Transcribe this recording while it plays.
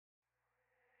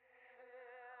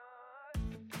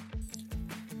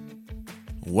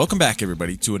Welcome back,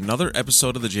 everybody, to another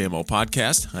episode of the JMO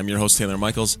podcast. I'm your host, Taylor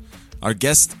Michaels. Our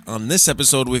guest on this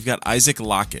episode, we've got Isaac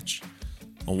Lakich,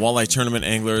 a walleye tournament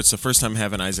angler. It's the first time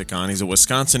having Isaac on. He's a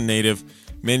Wisconsin native.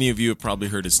 Many of you have probably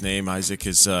heard his name. Isaac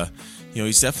is,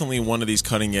 he's definitely one of these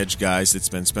cutting-edge guys that's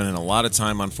been spending a lot of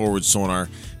time on Forward Sonar,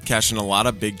 cashing a lot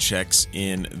of big checks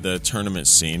in the tournament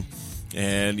scene.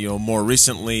 And, more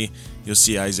recently, you'll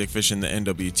see Isaac fishing the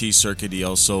NWT circuit. He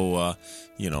also,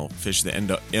 fished the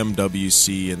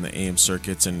MWC and the AM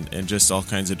circuits and just all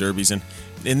kinds of derbies. And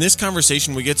in this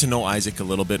conversation, we get to know Isaac a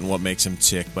little bit and what makes him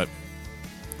tick. But,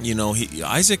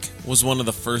 Isaac was one of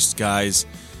the first guys,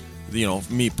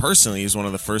 me personally, is one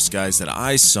of the first guys that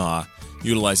I saw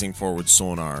utilizing Forward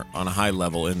Sonar on a high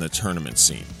level in the tournament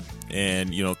scene.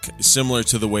 And, similar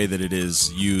to the way that it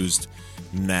is used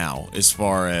now, as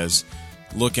far as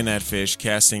looking at fish,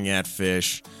 casting at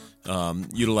fish,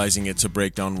 utilizing it to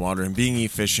break down water and being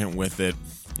efficient with it,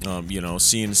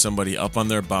 seeing somebody up on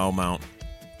their bow mount,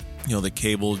 the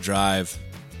cable drive,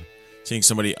 seeing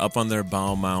somebody up on their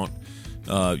bow mount,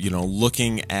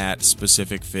 looking at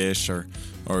specific fish or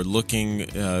looking,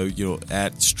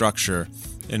 at structure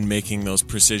and making those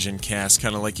precision casts,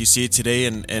 kind of like you see it today.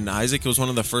 And Isaac was one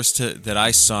of the first that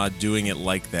I saw doing it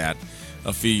like that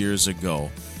a few years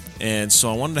ago. And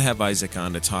so I wanted to have Isaac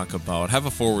on to have a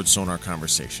Forward Sonar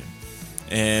conversation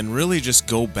and really just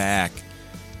go back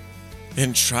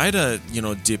and try to,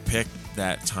 depict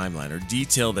that timeline or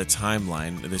detail the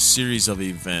timeline, the series of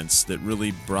events that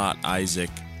really brought Isaac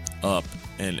up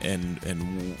and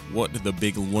what the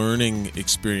big learning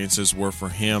experiences were for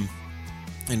him,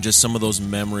 and just some of those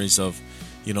memories of,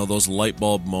 those light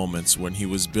bulb moments when he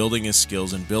was building his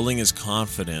skills and building his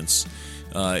confidence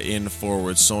in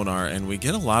Forward Sonar. And we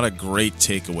get a lot of great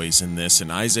takeaways in this.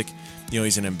 And Isaac,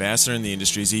 he's an ambassador in the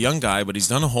industry. He's a young guy, but he's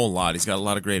done a whole lot. He's got a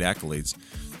lot of great accolades,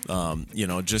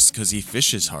 just because he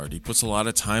fishes hard. He puts a lot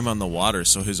of time on the water.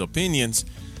 So his opinions,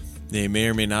 they may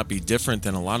or may not be different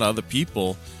than a lot of other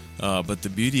people. But the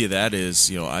beauty of that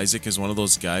is, Isaac is one of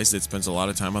those guys that spends a lot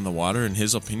of time on the water, and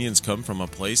his opinions come from a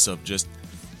place of just,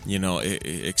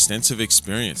 extensive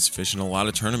experience, fishing a lot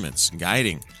of tournaments,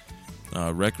 guiding,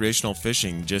 recreational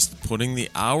fishing, just putting the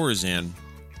hours in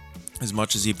as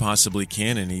much as he possibly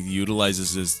can, and he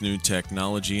utilizes this new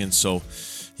technology. And so,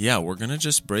 we're going to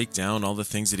just break down all the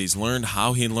things that he's learned,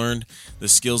 how he learned, the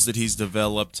skills that he's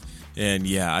developed. And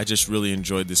I just really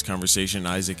enjoyed this conversation.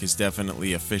 Isaac is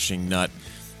definitely a fishing nut.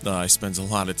 He spends a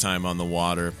lot of time on the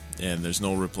water, and there's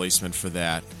no replacement for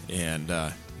that. And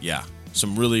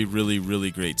some really, really,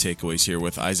 really great takeaways here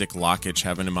with Isaac Lakich,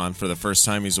 having him on for the first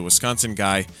time. He's a Wisconsin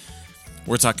guy.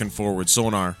 We're talking Forward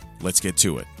Sonar. Let's get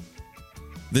to it.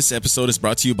 This episode is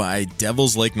brought to you by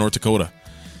Devil's Lake, North Dakota.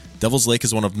 Devil's Lake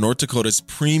is one of North Dakota's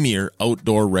premier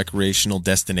outdoor recreational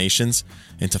destinations.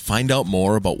 And to find out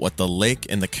more about what the lake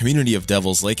and the community of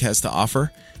Devil's Lake has to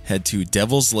offer, head to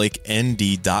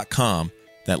devilslakend.com.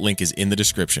 That link is in the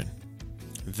description.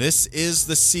 This is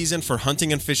the season for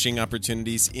hunting and fishing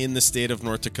opportunities in the state of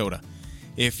North Dakota.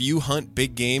 If you hunt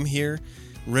big game here,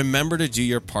 remember to do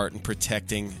your part in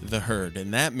protecting the herd.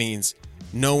 And that means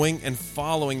knowing and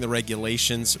following the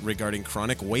regulations regarding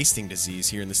chronic wasting disease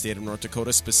here in the state of North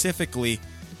Dakota, specifically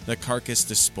the carcass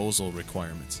disposal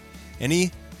requirements.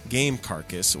 Any game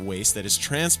carcass waste that is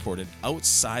transported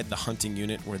outside the hunting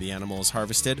unit where the animal is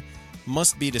harvested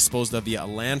must be disposed of via a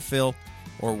landfill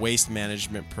or waste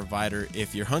management provider.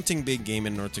 If you're hunting big game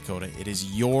in North Dakota, it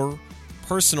is your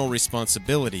personal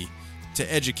responsibility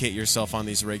to educate yourself on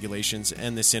these regulations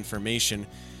and this information.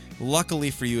 Luckily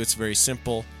for you, it's very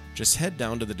simple. Just head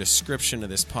down to the description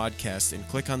of this podcast and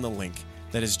click on the link.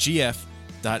 That is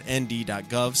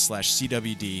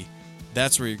gf.nd.gov/CWD.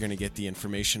 That's where you're going to get the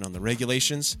information on the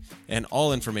regulations and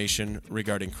all information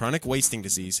regarding chronic wasting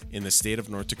disease in the state of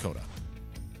North Dakota.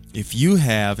 If you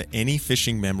have any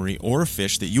fishing memory or a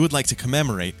fish that you would like to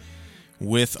commemorate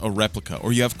with a replica,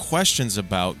 or you have questions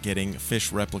about getting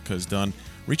fish replicas done,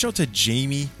 reach out to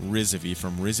Jamie Rizavy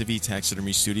from Rizavy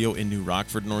Taxidermy Studio in New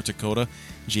Rockford, North Dakota.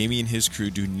 Jamie and his crew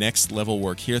do next level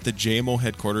work here at the JMO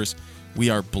headquarters. We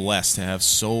are blessed to have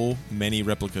so many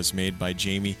replicas made by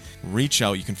Jamie. Reach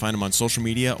out. You can find him on social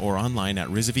media or online at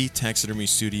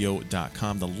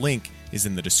RizavyTaxidermyStudio.com. The link is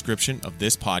in the description of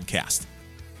this podcast.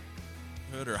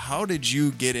 Or how did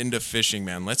you get into fishing,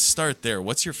 man? Let's start there.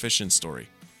 What's your fishing story?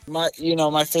 My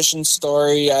fishing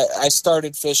story, I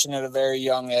started fishing at a very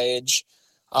young age.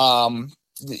 I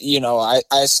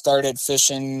started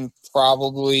fishing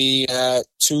probably at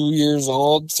 2 years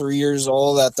old, 3 years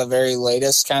old at the very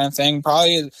latest kind of thing.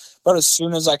 Probably about as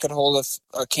soon as I could hold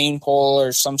a cane pole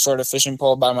or some sort of fishing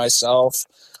pole by myself.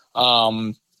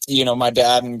 My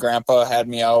dad and grandpa had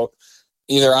me out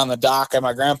either on the dock at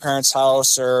my grandparents'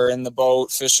 house or in the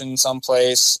boat fishing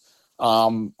someplace.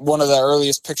 One of the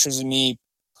earliest pictures of me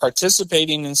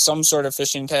participating in some sort of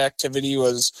fishing activity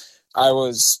was I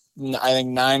think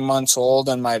 9 months old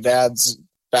in my dad's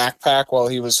backpack while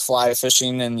he was fly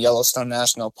fishing in Yellowstone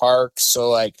National Park. So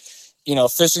like,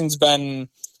 fishing's been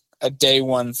a day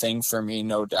one thing for me,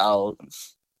 no doubt.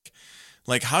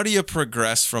 Like, how do you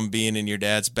progress from being in your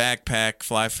dad's backpack,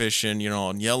 fly fishing,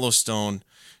 in Yellowstone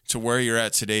to where you're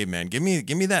at today, man? Give me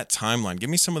that timeline. Give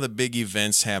me some of the big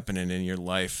events happening in your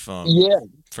life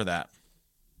for that.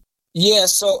 Yeah.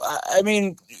 So, I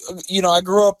mean, I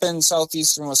grew up in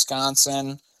southeastern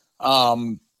Wisconsin.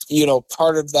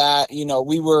 Part of that,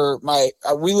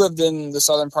 we lived in the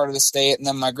southern part of the state, and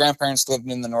then my grandparents lived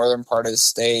in the northern part of the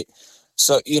state.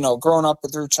 So, growing up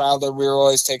through childhood, we were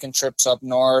always taking trips up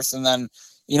north. And then,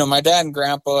 my dad and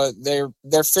grandpa,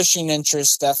 their fishing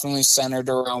interests definitely centered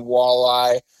around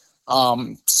walleye.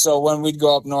 So when we'd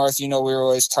go up north, we were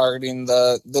always targeting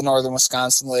the northern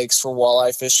Wisconsin lakes for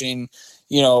walleye fishing,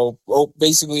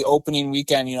 basically opening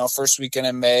weekend, first weekend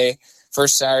in May,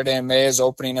 first Saturday in May is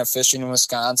opening of fishing in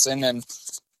Wisconsin. And,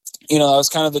 that was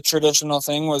kind of the traditional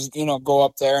thing was, go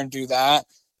up there and do that.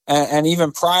 And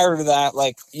even prior to that,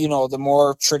 like, the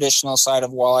more traditional side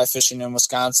of walleye fishing in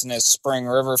Wisconsin is spring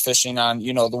river fishing on,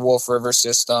 the Wolf River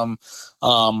system,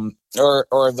 or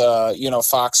the,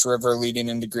 Fox River leading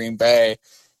into Green Bay.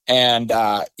 And,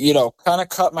 kind of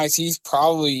cut my teeth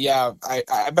probably. Yeah.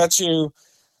 I bet you,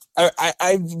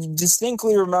 I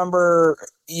distinctly remember,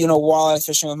 walleye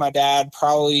fishing with my dad,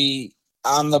 probably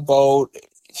on the boat.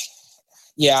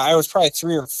 Yeah. I was probably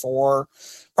 3 or 4.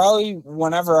 Probably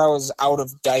whenever I was out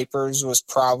of diapers was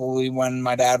probably when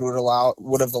my dad would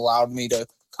have allowed me to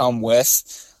come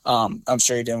with. I'm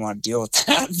sure he didn't want to deal with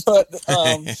that, but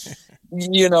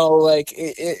like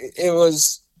it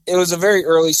was a very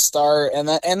early start, and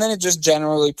then it just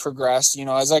generally progressed.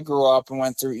 As I grew up and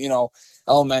went through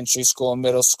elementary school,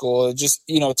 middle school, just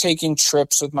taking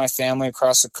trips with my family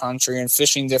across the country and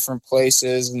fishing different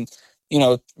places and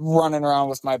running around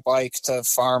with my bike to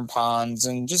farm ponds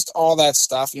and just all that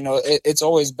stuff. It's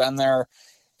always been there.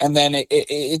 And then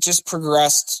it just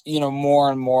progressed,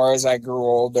 more and more as I grew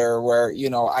older, where,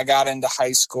 I got into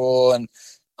high school and,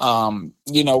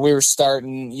 we were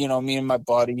starting, me and my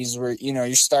buddies were,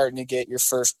 you're starting to get your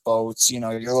first boats,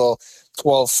 your little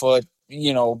 12-foot,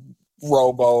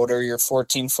 rowboat or your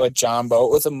 14-foot John boat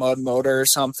with a mud motor or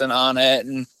something on it.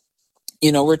 And,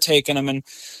 we're taking them and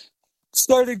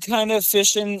started kind of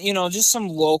fishing, just some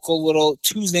local little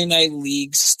Tuesday night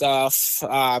league stuff,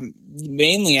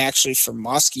 mainly actually for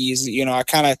muskies. I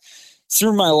kind of,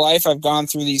 through my life, I've gone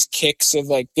through these kicks of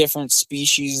like different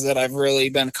species that I've really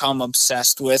become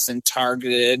obsessed with and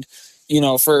targeted,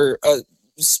 for a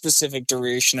specific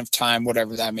duration of time,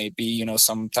 whatever that may be.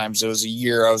 Sometimes it was a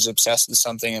year I was obsessed with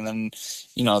something. And then,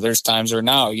 there's times where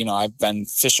now, I've been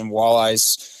fishing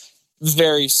walleyes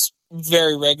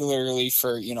very regularly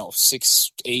for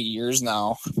 6-8 years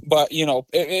now. But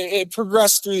it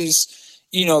progressed through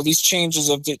these changes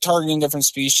of targeting different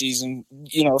species and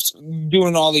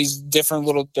doing all these different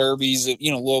little derbies,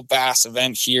 little bass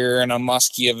event here and a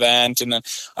muskie event and an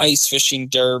ice fishing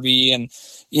derby. And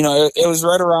it was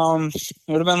right around, it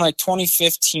would have been like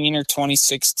 2015 or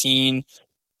 2016.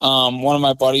 One of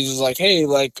my buddies was like, hey,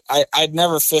 like I'd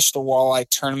never fished a walleye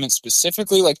tournament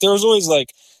specifically. Like there was always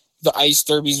like the ice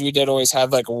derbies we did always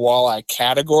had like a walleye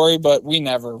category, but we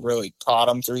never really caught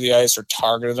them through the ice or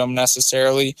targeted them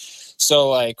necessarily.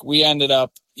 So like we ended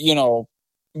up,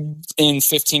 in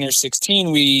 15 or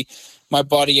 16, my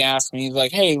buddy asked me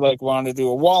like, hey, like wanted to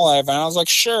do a walleye event. I was like,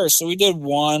 sure. So we did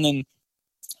one, and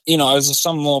it was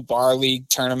some little bar league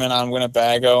tournament on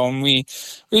Winnebago, and we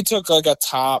took like a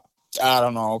top, I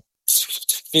don't know,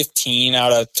 15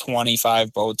 out of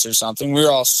 25 boats or something. We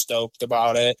were all stoked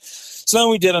about it. So then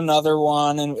we did another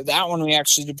one, and that one we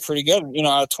actually did pretty good.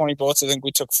 Out of 20 boats, I think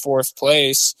we took 4th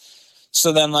place.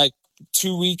 So then like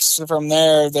 2 weeks from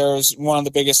there's one of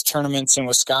the biggest tournaments in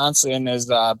Wisconsin is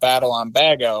Battle on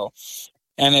Bago.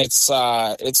 And it's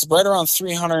right around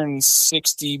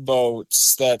 360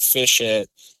 boats that fish it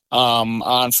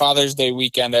on Father's Day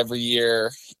weekend every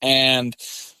year. And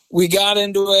we got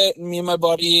into it, me and my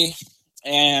buddy,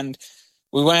 and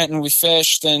we went and we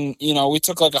fished, and, we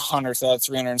took like 100th out of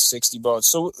 360 boats.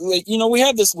 So, like, we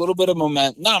had this little bit of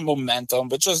not momentum,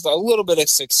 but just a little bit of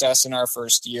success in our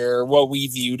first year, what we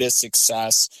viewed as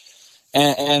success.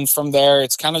 And from there,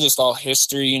 it's kind of just all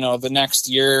history. The next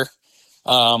year,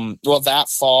 that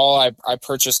fall, I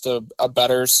purchased a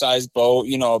better sized boat, a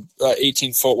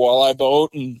 18-foot walleye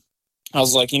boat, and I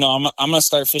was like, I'm going to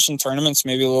start fishing tournaments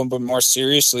maybe a little bit more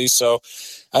seriously. So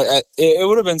it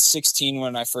would have been 16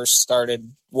 when I first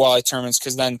started walleye tournaments,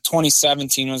 because then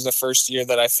 2017 was the first year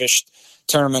that I fished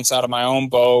tournaments out of my own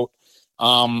boat.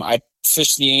 I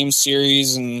fished the AIM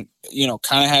series and,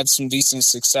 kind of had some decent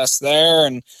success there.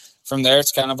 And from there,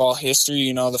 it's kind of all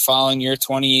history. The following year,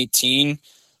 2018,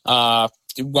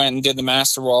 went and did the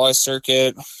Master Walleye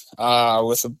Circuit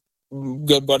with a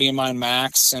good buddy of mine,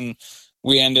 Max, and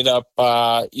we ended up,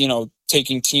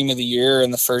 taking team of the year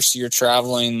in the first year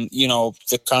traveling,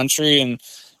 the country, and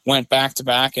went back to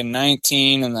back in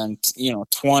 19, and then,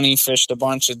 20 fished a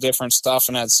bunch of different stuff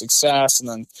and had success. And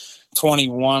then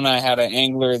 21, I had an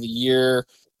angler of the year.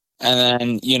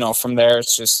 And then, from there,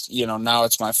 it's just, now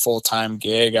it's my full-time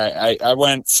gig. I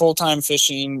went full-time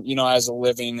fishing, as a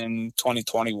living in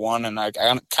 2021, and I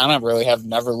kind of really have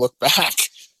never looked back.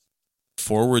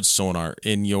 Forward Sonar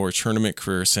in your tournament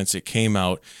career since it came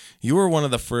out, you were one of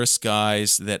the first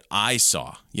guys that I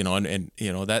saw, and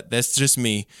that's just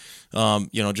me,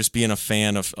 just being a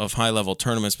fan of high level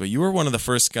tournaments, but you were one of the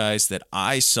first guys that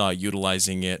I saw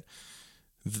utilizing it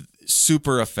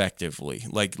super effectively.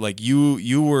 Like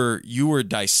you were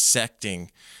dissecting,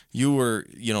 you were,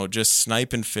 just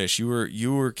sniping fish.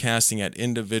 You were casting at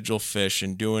individual fish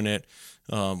and doing it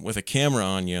with a camera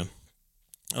on you.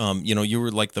 You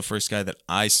were like the first guy that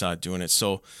I saw doing it.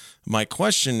 So my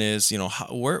question is,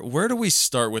 where do we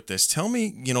start with this? Tell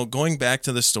me, going back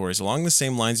to the stories along the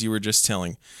same lines you were just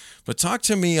telling, but talk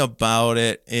to me about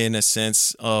it in a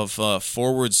sense of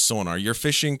Forward Sonar, your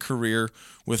fishing career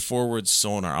with Forward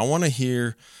Sonar. I want to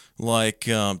hear what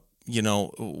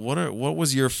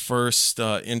was your first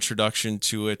introduction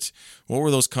to it? What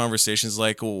were those conversations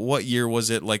like? What year was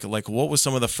it? Like what was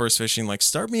some of the first fishing? Like,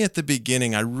 start me at the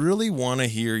beginning. I really want to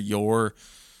hear your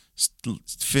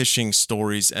fishing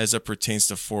stories as it pertains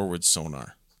to Forward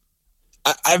Sonar.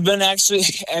 I've been actually,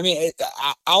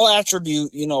 I'll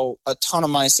attribute, a ton of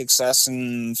my success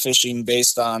in fishing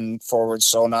based on Forward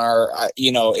Sonar.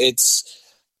 It's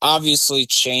obviously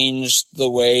changed the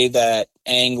way that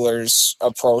anglers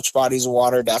approach bodies of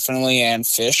water, definitely, and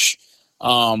fish.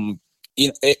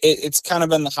 It's kind of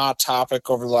been the hot topic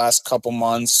over the last couple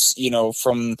months,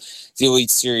 from the Elite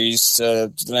Series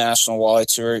to the National Walleye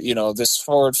Tour, this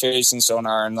forward facing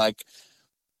sonar and like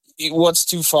what's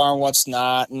too far and what's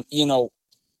not. And,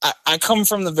 I come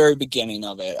from the very beginning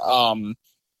of it.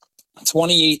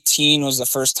 2018 was the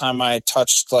first time I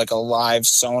touched like a live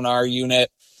sonar unit.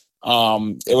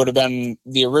 It would have been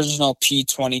the original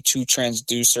P22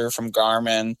 transducer from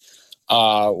Garmin.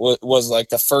 Was like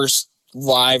the first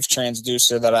live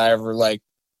transducer that I ever like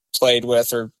played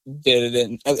with or did it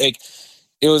in. Like,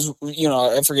 it was,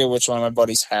 I forget which one of my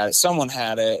buddies had it. Someone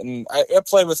had it, and I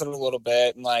played with it a little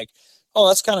bit, and like, oh,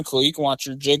 that's kind of cool. You can watch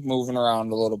your jig moving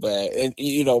around a little bit, and,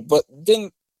 but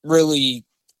didn't really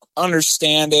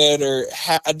understand it, or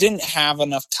I didn't have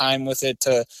enough time with it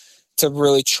to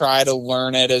really try to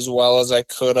learn it as well as I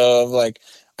could have. Like,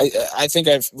 I think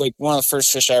I've like one of the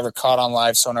first fish I ever caught on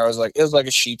live sonar was like, it was like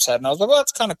a sheep's head, and I was like, well,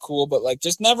 that's kind of cool, but like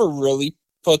just never really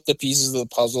put the pieces of the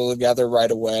puzzle together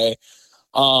right away.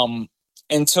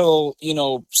 Until,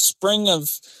 spring of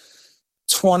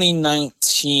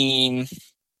 2019,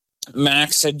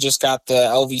 Max had just got the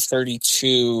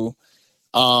LV32,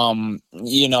 and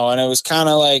it was kind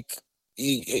of like,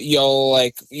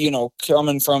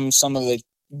 coming from some of the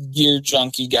gear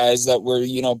junkie guys that we're,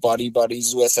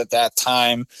 buddies with at that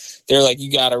time. They're like,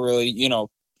 you got to really,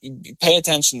 pay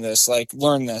attention to this, like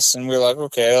learn this. And we're like,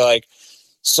 okay, like,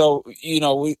 so,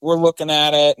 we're looking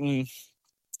at it, and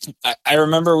I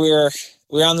remember we were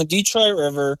on the Detroit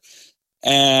River,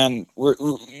 and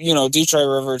Detroit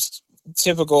River's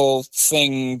typical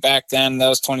thing back then. That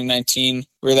was 2019.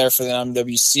 We were there for the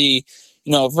MWC,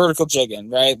 vertical jigging,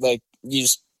 right? Like, you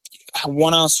just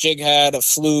 1 ounce jig head, a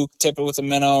fluke, tip it with a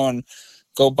minnow, and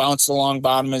go bounce along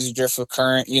bottom as you drift with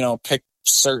current, pick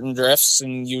certain drifts,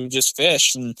 and you just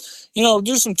fish and,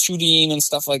 do some 2D'ing and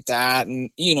stuff like that. And,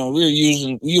 we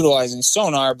were utilizing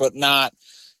sonar, but not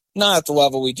at the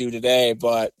level we do today.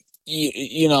 But,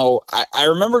 I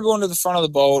remember going to the front of the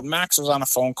boat. Max was on a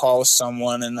phone call with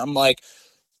someone, and I'm like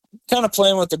kind of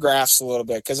playing with the graphs a little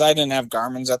bit because I didn't have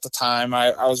Garmin's at the time.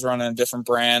 I was running a different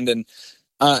brand, and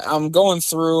I'm going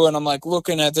through and I'm like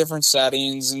looking at different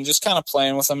settings and just kind of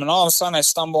playing with them. And all of a sudden I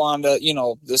stumble onto,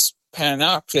 this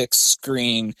Panoptix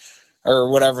screen or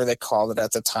whatever they called it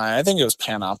at the time. I think it was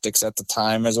Panoptix at the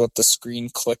time is what the screen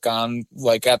click on,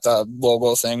 like at the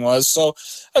logo thing was. So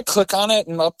I click on it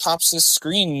and up pops this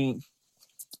screen.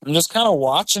 I'm just kind of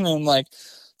watching and like,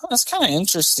 that's kind of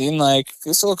interesting. Like,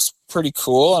 this looks pretty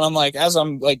cool. And I'm like, as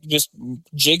I'm like just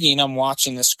jigging, I'm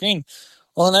watching the screen.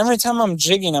 Well, and every time I'm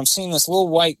jigging, I'm seeing this little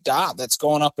white dot that's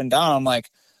going up and down. I'm like,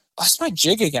 oh, that's my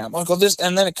jig again. I'm like, oh, this,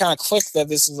 and then it kind of clicked that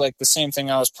this is like the same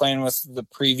thing I was playing with the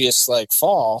previous like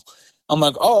fall. I'm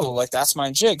like, oh, like that's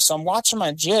my jig. So I'm watching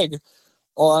my jig.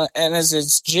 Well, and as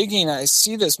it's jigging, I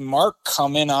see this mark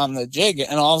come in on the jig,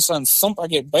 and all of a sudden, thump, I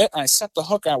get bit, and I set the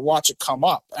hook, and I watch it come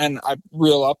up, and I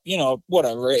reel up,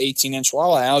 whatever, 18-inch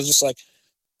walleye. I was just like,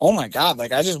 oh my God,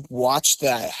 like I just watched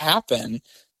that happen.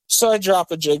 So I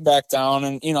drop a jig back down,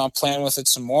 and, I'm playing with it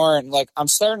some more, and like, I'm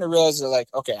starting to realize that, like,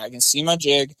 okay, I can see my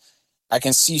jig, I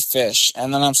can see fish,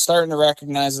 and then I'm starting to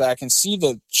recognize that I can see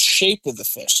the shape of the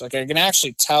fish. Like, I can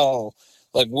actually tell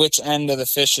like which end of the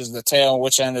fish is the tail,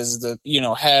 which end is the,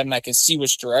 head, and I can see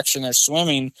which direction they're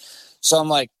swimming. So I'm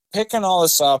like picking all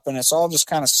this up, and it's all just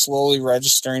kind of slowly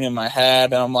registering in my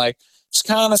head. And I'm like just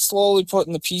kind of slowly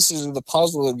putting the pieces of the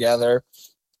puzzle together.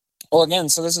 Well, again,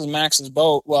 so this is Max's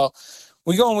boat. Well,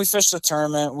 we go and we fish the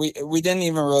tournament. We didn't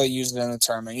even really use it in the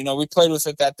tournament. We played with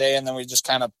it that day, and then we just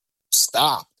kind of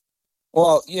stopped.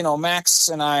 Well, Max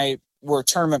and I were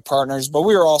tournament partners, but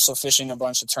we were also fishing a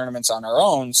bunch of tournaments on our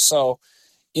own. So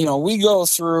we go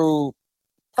through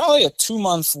probably a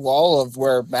 2-month lull of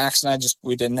where Max and I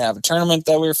we didn't have a tournament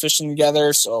that we were fishing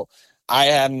together. So I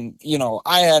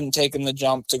hadn't taken the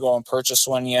jump to go and purchase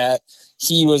one yet.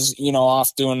 He was,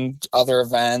 off doing other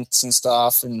events and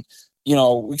stuff. And,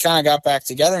 we kind of got back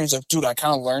together, and he's like, dude, I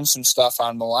kind of learned some stuff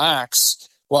on Mille Lacs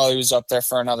while he was up there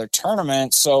for another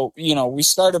tournament. So, we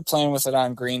started playing with it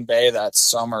on Green Bay that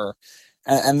summer.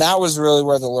 And that was really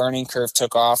where the learning curve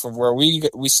took off, of where we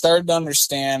started to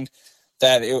understand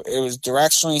that it was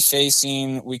directionally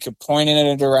facing. We could point it in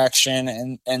a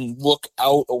direction and look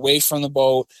out away from the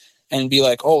boat and be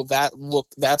like, oh,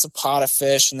 that's a pot of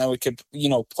fish. And then we could,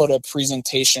 put a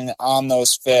presentation on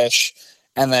those fish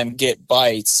and then get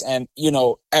bites. And,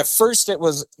 at first it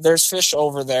was, there's fish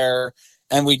over there,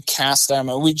 and we'd cast them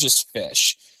and we'd just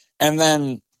fish. And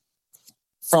then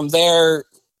from there,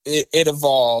 it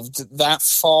evolved that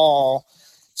fall.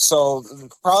 So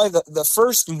probably the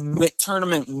first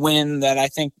tournament win that I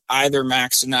think either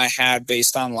Max and I had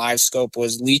based on live scope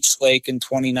was Leech Lake in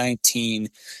 2019.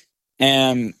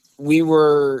 And we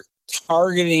were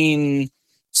targeting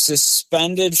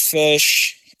suspended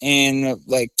fish in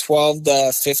like 12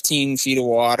 to 15 feet of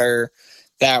water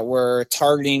that were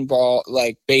targeting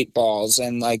bait balls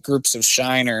and like groups of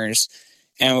shiners.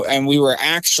 And we were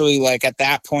actually like at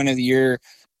that point of the year,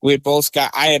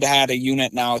 I had a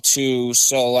unit now too.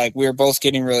 So like we were both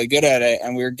getting really good at it,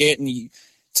 and we were getting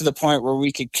to the point where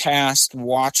we could cast,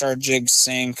 watch our jig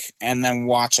sink, and then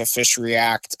watch a fish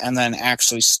react, and then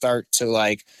actually start to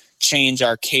like change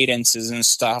our cadences and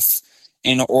stuff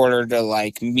in order to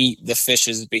like meet the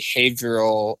fish's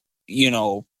behavioral,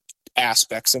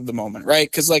 aspects of the moment.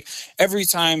 Right. Cause like every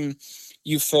time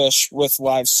you fish with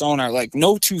live sonar, like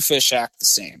no two fish act the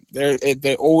same.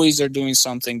 They always are doing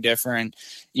something different.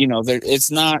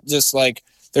 It's not just like,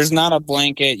 there's not a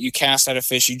blanket, you cast at a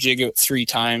fish, you jig it 3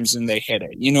 times and they hit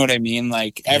it. You know what I mean?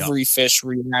 Like every fish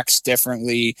reacts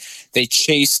differently. They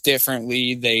chase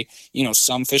differently. They,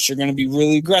 some fish are going to be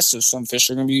really aggressive. Some fish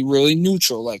are going to be really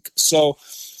neutral. Like, so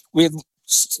we had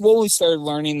slowly started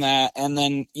learning that. And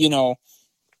then,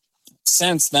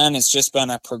 since then it's just been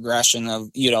a progression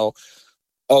of,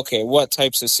 okay, what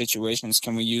types of situations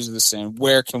can we use this in?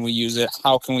 Where can we use it?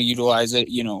 How can we utilize it?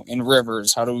 In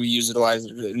rivers, how do we utilize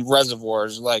it in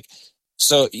reservoirs? Like,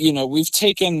 so, we've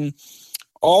taken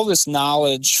all this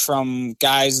knowledge from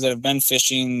guys that have been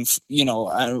fishing,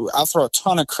 I'll throw a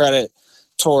ton of credit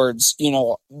towards,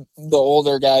 the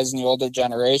older guys in the older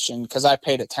generation, because I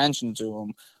paid attention to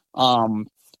them.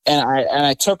 And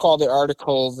I took all the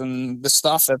articles and the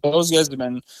stuff that those guys have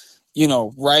been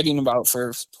writing about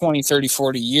for 20, 30,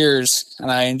 40 years.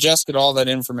 And I ingested all that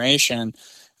information.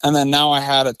 And then now I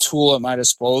had a tool at my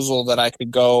disposal that I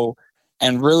could go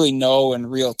and really know in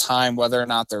real time whether or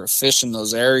not there were fish in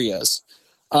those areas.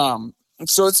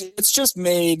 So it's just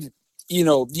made,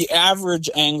 the average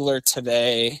angler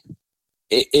today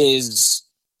is,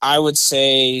 I would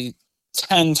say,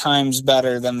 10 times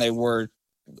better than they were,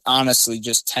 honestly,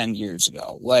 just 10 years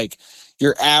ago. Like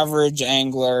your average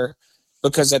angler,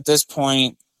 because at this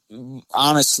point,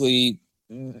 honestly,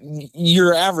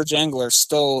 your average angler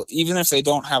still, even if they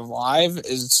don't have live,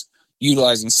 is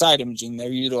utilizing side imaging.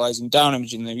 They're utilizing down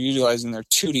imaging. They're utilizing their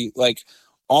 2D. Like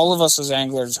all of us as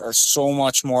anglers are so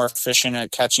much more efficient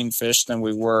at catching fish than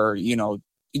we were,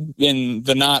 in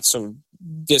the not so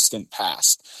distant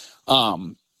past.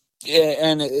 And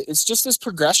it's just this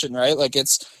progression, right? Like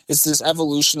it's this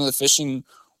evolution of the fishing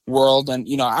world. And,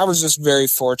 you know, I was just very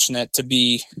fortunate to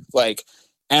be like,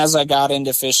 as I got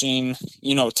into fishing,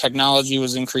 you know, technology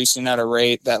was increasing at a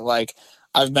rate that like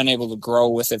I've been able to grow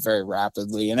with it very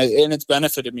rapidly. And it's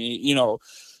benefited me, you know,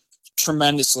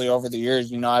 tremendously over the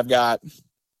years. You know, I've got,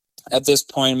 at this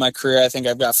point in my career, I think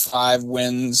I've got 5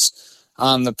 wins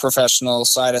on the professional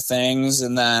side of things.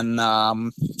 And then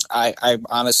I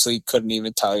honestly couldn't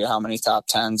even tell you how many top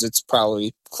 10s. It's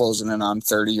probably closing in on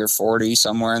 30 or 40,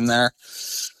 somewhere in there.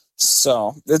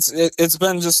 So it's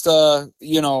been just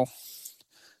you know,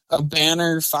 a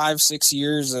banner 5-6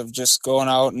 years of just going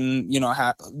out and, you know,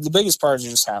 the biggest part is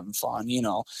just having fun. You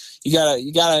know, you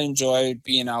gotta enjoy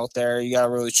being out there. You gotta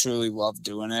really truly love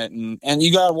doing it, and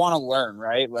you gotta want to learn,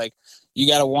 right? Like, you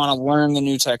gotta want to learn the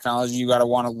new technology. You gotta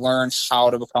want to learn how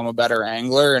to become a better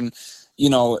angler. And, you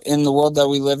know, in the world that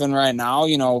we live in right now,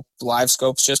 you know, live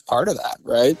scope's just part of that,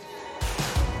 right?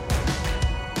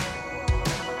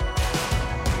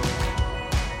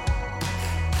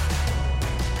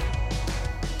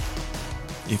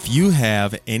 If you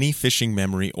have any fishing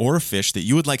memory or a fish that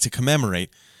you would like to commemorate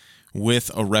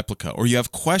with a replica, or you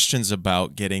have questions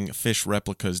about getting fish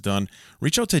replicas done,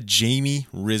 reach out to Jamie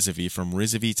Rizavy from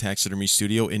Rizavy Taxidermy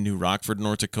Studio in New Rockford,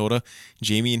 North Dakota.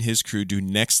 Jamie and his crew do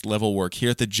next level work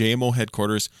here at the JMO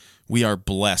headquarters. We are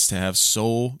blessed to have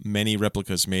so many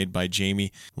replicas made by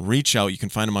Jamie. Reach out. You can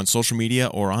find him on social media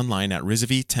or online at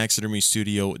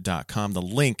RizavyTaxidermyStudio.com. The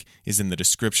link is in the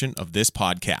description of this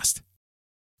podcast.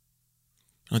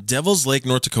 Now, Devil's Lake,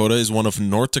 North Dakota is one of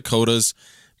North Dakota's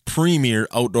premier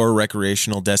outdoor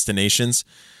recreational destinations.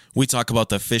 We talk about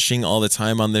the fishing all the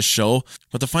time on this show,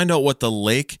 but to find out what the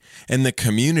lake and the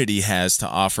community has to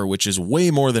offer, which is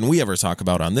way more than we ever talk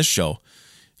about on this show,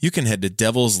 you can head to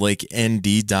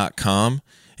devilslakend.com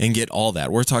and get all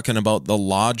that. We're talking about the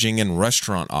lodging and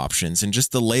restaurant options and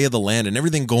just the lay of the land and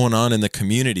everything going on in the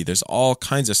community. There's all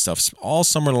kinds of stuff all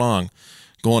summer long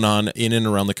going on in and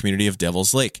around the community of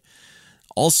Devil's Lake.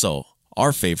 Also,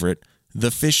 our favorite,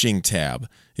 the fishing tab.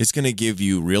 It's going to give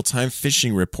you real-time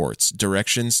fishing reports,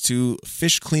 directions to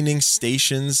fish cleaning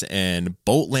stations and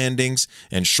boat landings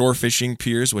and shore fishing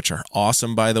piers, which are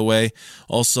awesome, by the way.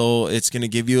 Also, it's going to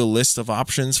give you a list of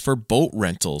options for boat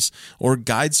rentals or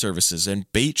guide services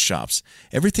and bait shops.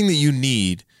 Everything that you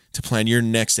need to plan your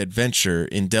next adventure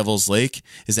in Devil's Lake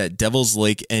is at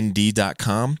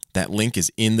devilslakend.com. That link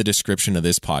is in the description of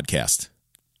this podcast.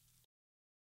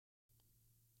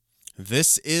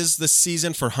 This is the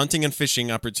season for hunting and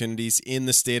fishing opportunities in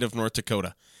the state of North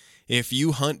Dakota. If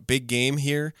you hunt big game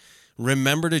here,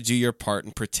 remember to do your part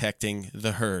in protecting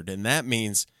the herd. And that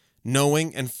means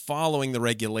knowing and following the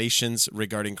regulations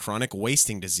regarding chronic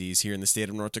wasting disease here in the state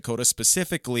of North Dakota,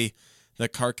 specifically the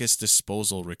carcass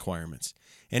disposal requirements.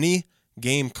 Any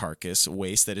game carcass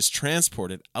waste that is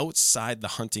transported outside the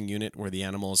hunting unit where the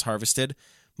animal is harvested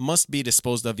must be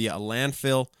disposed of via a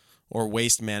landfill or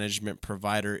waste management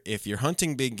provider. If you're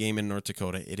hunting big game in North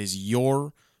Dakota, it is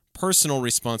your personal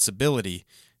responsibility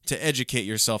to educate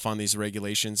yourself on these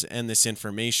regulations and this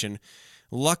information.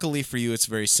 Luckily for you, it's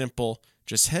very simple.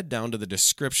 Just head down to the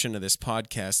description of this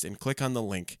podcast and click on the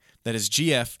link. That is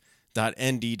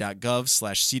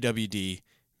gf.nd.gov/CWD.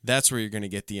 That's where you're going to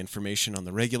get the information on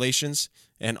the regulations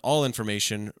and all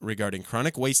information regarding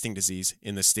chronic wasting disease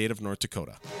in the state of North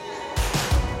Dakota.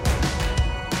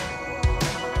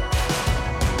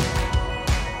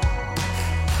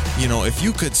 You know, if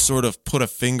you could sort of put a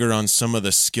finger on some of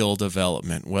the skill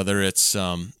development, whether it's,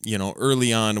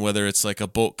 early on, whether it's like a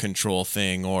boat control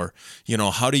thing or,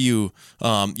 how do you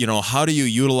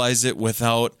utilize it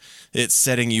without it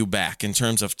setting you back in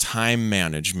terms of time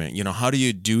management? How do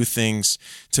you do things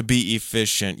to be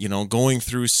efficient? Going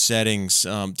through settings,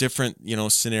 different,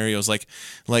 scenarios, like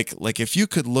if you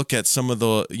could look at some of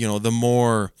the, the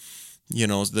more,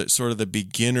 the sort of the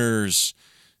beginners,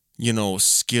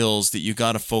 skills that you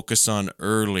got to focus on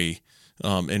early,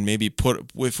 and maybe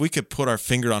if we could put our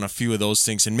finger on a few of those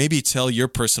things and maybe tell your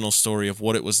personal story of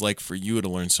what it was like for you to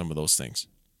learn some of those things.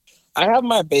 I have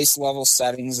my base level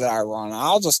settings that I run.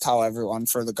 I'll just tell everyone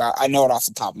for I know it off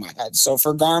the top of my head. So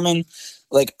for Garmin,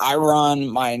 like I run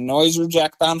my noise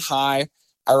reject on high.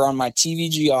 I run my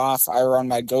TVG off. I run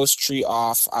my ghost tree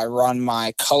off. I run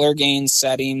my color gain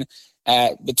setting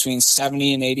at between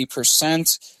 70 and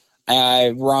 80%. I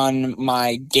run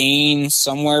my gain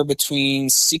somewhere between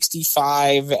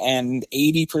 65 and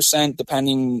 80%,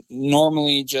 depending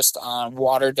normally just on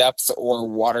water depth or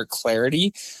water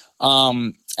clarity.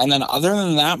 And then other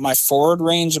than that, my forward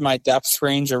range and my depth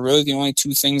range are really the only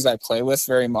two things I play with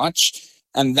very much.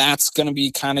 And that's going to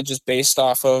be kind of just based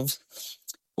off of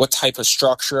what type of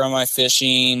structure am I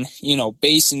fishing?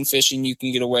 Basin fishing, you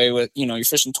can get away with, you're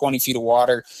fishing 20 feet of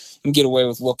water, you can get away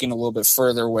with looking a little bit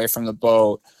further away from the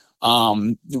boat.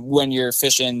 When you're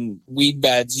fishing weed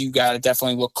beds, you got to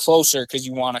definitely look closer because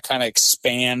you want to kind of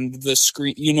expand the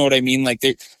screen. You know what I mean? Like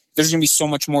there's going to be so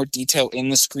much more detail in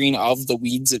the screen of the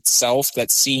weeds itself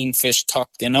that seeing fish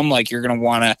tucked in them. Like you're going to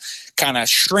want to kind of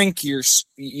shrink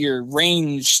your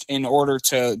range in order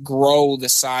to grow the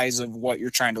size of what you're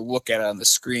trying to look at on the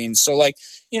screen. So like,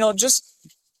 just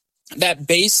that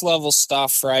base level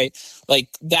stuff, right? Like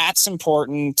that's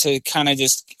important to kind of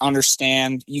just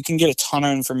understand. You can get a ton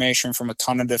of information from a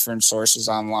ton of different sources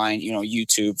online,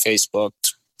 YouTube, Facebook,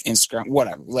 Instagram,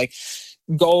 whatever. Like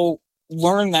go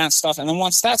learn that stuff. And then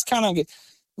once that's kind of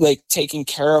like taken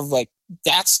care of, like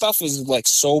that stuff is like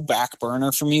so back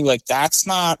burner for me. Like that's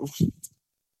not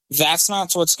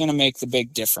what's going to make the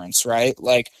big difference. Right.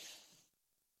 Like,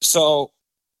 so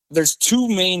there's two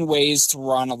main ways to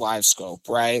run a live scope,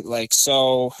 right? Like,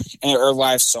 or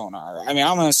live sonar. I mean,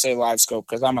 I'm going to say live scope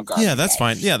because I'm a guy. Yeah, that's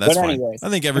fine. Yeah, that's fine. I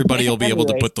think everybody will be able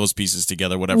to put those pieces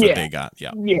together, whatever they got.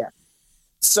 Yeah. Yeah.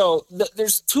 So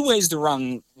there's two ways to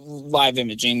run live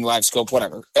imaging, live scope,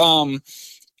 whatever.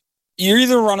 You're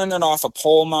either running it off a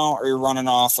pole mount or you're running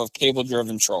off of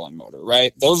cable-driven trolling motor,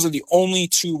 right? Those are the only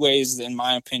two ways, in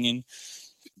my opinion,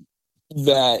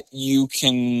 that you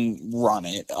can run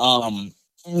it.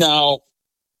 Now,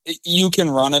 you can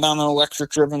run it on an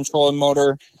electric-driven trolling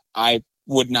motor. I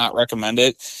would not recommend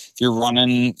it. If you're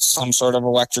running some sort of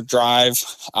electric drive,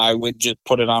 I would just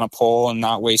put it on a pole and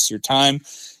not waste your time.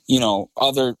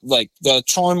 Other like the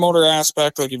trolling motor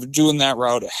aspect, like if you're doing that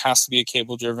route, it has to be a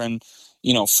cable-driven,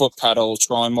 foot pedal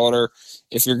trolling motor.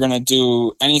 If you're going to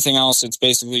do anything else, it's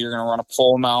basically you're going to run a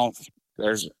pole mount.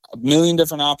 There's a million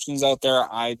different options out there.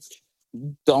 I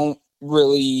don't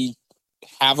really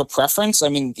have a preference. I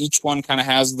mean, each one kind of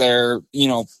has their,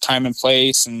 time and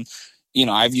place, and,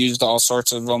 I've used all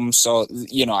sorts of them. So,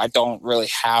 I don't really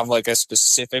have like a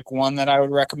specific one that I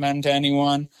would recommend to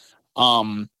anyone.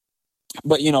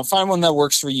 But, find one that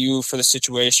works for you, for the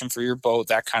situation, for your boat,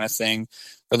 that kind of thing,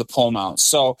 for the pole mount.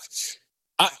 So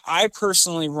I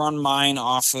personally run mine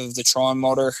off of the trolling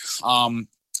motor.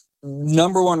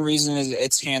 Number one reason is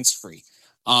it's hands-free.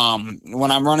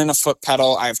 When I'm running a foot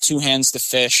pedal, I have two hands to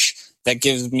fish. That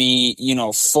gives me,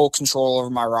 full control over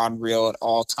my rod and reel at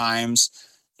all times.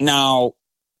 Now,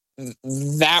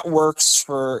 that works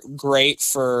great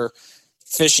for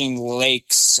fishing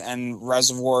lakes and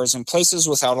reservoirs and places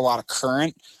without a lot of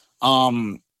current.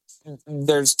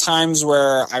 There's times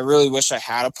where I really wish I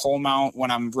had a pole mount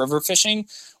when I'm river fishing,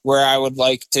 where I would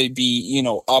like to be,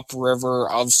 upriver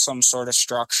of some sort of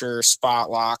structure,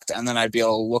 spot locked, and then I'd be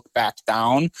able to look back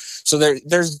down. So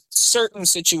there's certain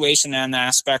situation and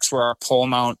aspects where our pole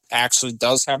mount actually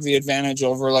does have the advantage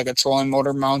over like a trolling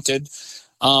motor mounted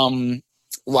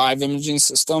live imaging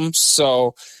system.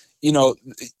 So,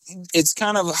 it's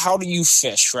kind of how do you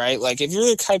fish, right? Like if you're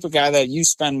the type of guy that you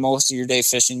spend most of your day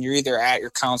fishing, you're either at your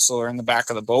console or in the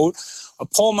back of the boat, a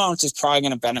pole mount is probably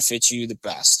going to benefit you the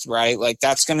best, right? Like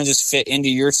that's going to just fit into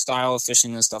your style of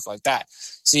fishing and stuff like that.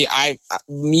 See,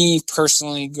 me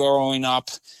personally growing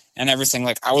up and everything,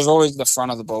 like I was always the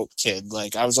front of the boat kid.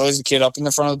 Like I was always the kid up in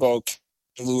the front of the boat,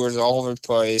 lures all over the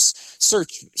place,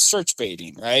 search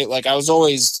baiting, right? Like I was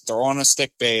always throwing a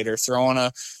stick bait or throwing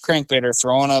a crankbait or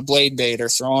throwing a blade bait or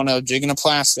throwing a jig and a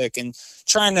plastic and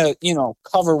trying to,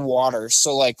 cover water.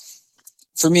 So like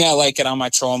for me, I like it on my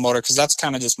trolling motor because that's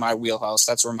kind of just my wheelhouse.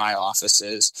 That's where my office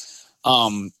is.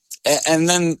 And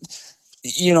then,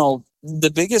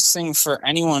 the biggest thing for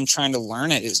anyone trying to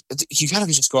learn it is you got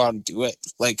to just go out and do it.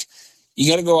 Like you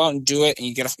got to go out and do it,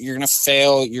 and you're going to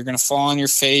fail. You're going to fall on your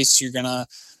face. You're going to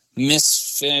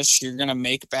miss fish. You're going to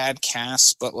make bad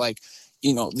casts. But like,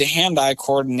 the hand-eye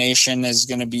coordination is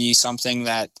going to be something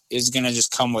that is going to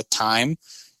just come with time.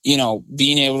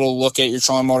 Being able to look at your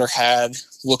trolling motor head,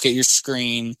 look at your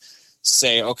screen,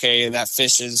 say, okay, that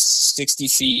fish is 60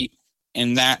 feet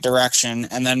in that direction,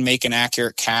 and then make an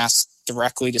accurate cast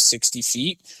directly to 60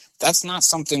 feet. That's not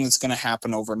something that's going to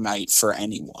happen overnight for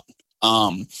anyone.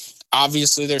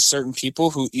 Obviously, there's certain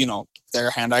people who,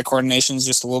 their hand-eye coordination is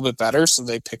just a little bit better, so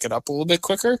they pick it up a little bit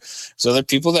quicker. So there are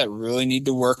people that really need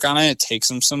to work on it. It takes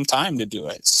them some time to do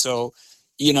it. So,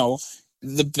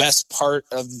 the best part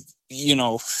of,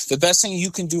 the best thing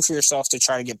you can do for yourself to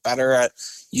try to get better at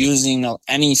using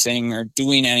anything or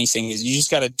doing anything is you just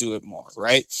got to do it more,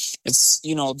 right? It's,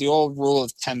 the old rule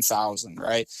of 10,000,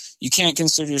 right? You can't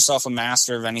consider yourself a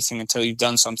master of anything until you've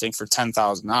done something for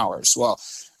 10,000 hours. Well,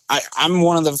 I'm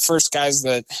one of the first guys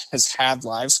that has had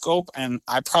live scope, and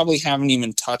I probably haven't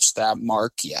even touched that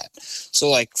mark yet. So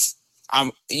like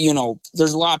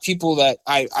there's a lot of people that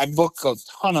I book a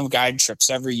ton of guide trips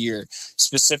every year,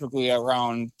 specifically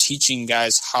around teaching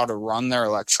guys how to run their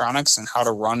electronics and how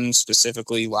to run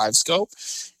specifically live scope.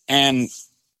 And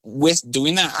with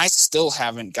doing that, I still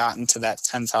haven't gotten to that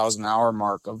 10,000 hour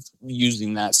mark of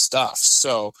using that stuff.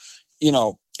 So,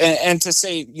 and to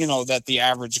say, that the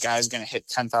average guy is going to hit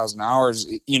 10,000 hours,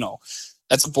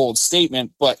 that's a bold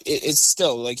statement, but it's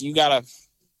still like,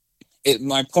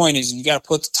 my point is you got to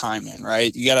put the time in,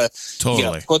 right? You got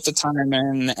to put the time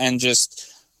in and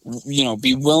just,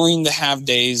 be willing to have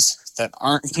days that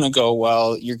aren't going to go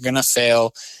well. You're going to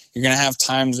fail. You're going to have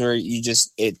times where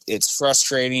it's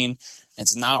frustrating.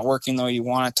 It's not working the way you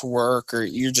want it to work, or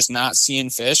you're just not seeing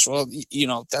fish. Well,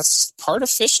 that's part of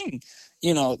fishing.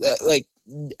 Like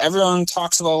everyone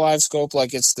talks about live scope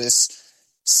like it's this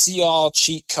see all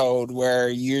cheat code where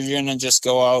you're going to just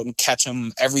go out and catch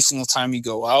them every single time you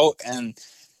go out. And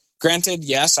granted,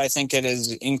 yes, I think it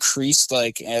has increased,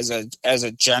 like as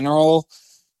a general,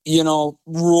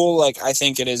 rule. Like I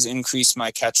think it has increased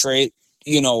my catch rate,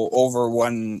 over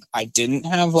when I didn't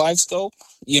have live scope,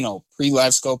 pre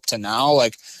live scope to now.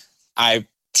 Like I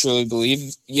truly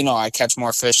believe, I catch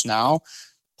more fish now.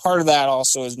 Part of that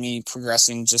also is me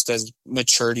progressing just as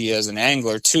maturity as an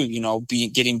angler too,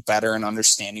 getting better and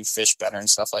understanding fish better and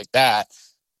stuff like that.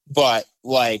 But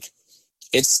like,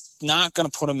 it's not going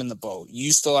to put them in the boat.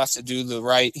 You still have to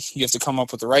you have to come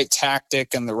up with the right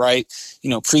tactic and the right,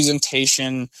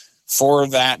 presentation for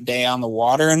that day on the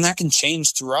water. And that can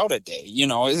change throughout a day.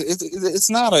 It's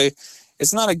not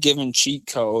a given cheat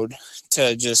code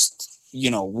to just,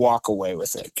 walk away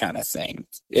with it kind of thing.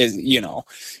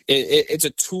 It's a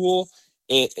tool,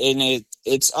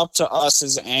 it's up to us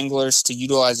as anglers to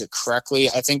utilize it correctly.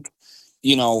 I think,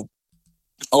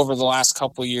 over the last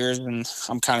couple of years, and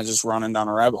I'm kind of just running down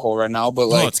a rabbit hole right now, but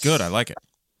like, it's good. I like it.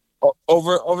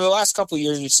 Over the last couple of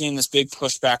years, we've seen this big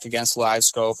pushback against live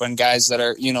scope and guys that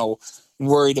are,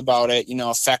 worried about it,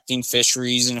 affecting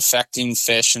fisheries and affecting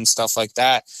fish and stuff like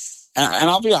that. And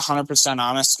I'll be 100%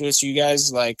 honest with you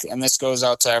guys, like, and this goes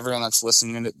out to everyone that's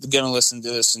listening and going to listen to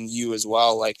this, and you as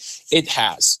well. Like, it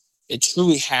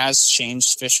truly has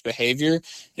changed fish behavior.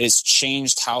 It has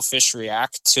changed how fish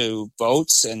react to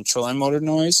boats and trolling motor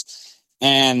noise.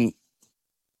 And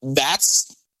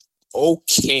that's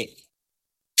okay.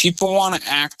 People want to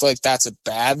act like that's a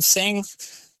bad thing.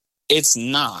 It's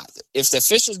not. If the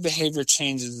fish's behavior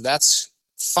changes, that's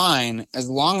fine, as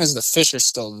long as the fish are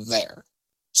still there.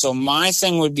 So my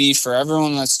thing would be, for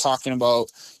everyone that's talking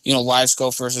about, live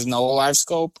scope versus no live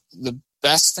scope, the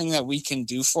best thing that we can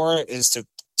do for it is to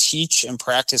teach and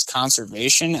practice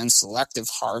conservation and selective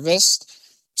harvest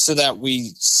so that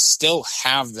we still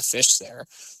have the fish there.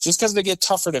 Just because they get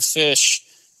tougher to fish,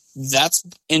 that's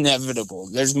inevitable.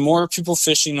 There's more people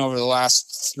fishing over the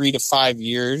last 3 to 5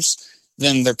 years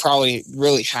than there probably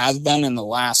really has been in the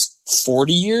last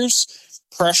 40 years.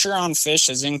 Pressure on fish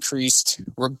has increased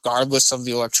regardless of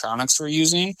the electronics we're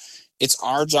using. It's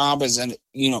our job as a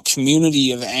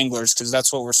community of anglers, because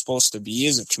that's what we're supposed to be,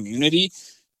 as a community.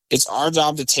 It's our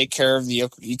job to take care of the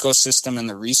ecosystem and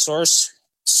the resource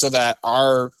so that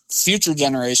our future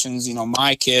generations,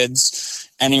 my kids,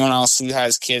 anyone else who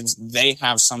has kids, they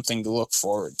have something to look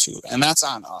forward to. And that's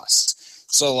on us.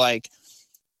 So like,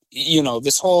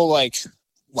 this whole like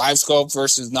live scope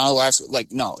versus not live scope,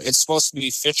 like, no, it's supposed to be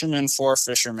fishermen for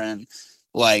fishermen.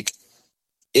 Like,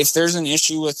 if there's an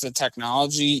issue with the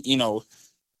technology,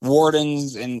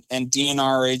 wardens and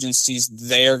DNR agencies,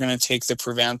 they are going to take the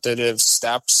preventative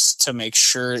steps to make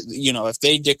sure, if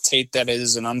they dictate that it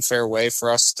is an unfair way for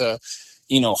us to,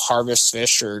 harvest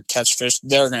fish or catch fish,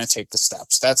 they're going to take the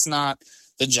steps. That's not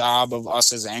the job of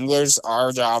us as anglers.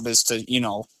 Our job is to,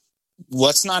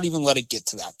 let's not even let it get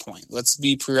to that point. Let's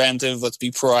be preemptive. Let's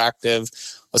be proactive.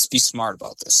 Let's be smart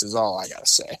about this, is all I got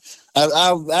to say.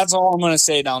 That's all I'm going to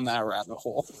say down that rabbit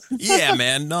hole. Yeah,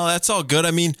 man. No, that's all good.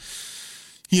 I mean,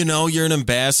 you're an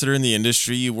ambassador in the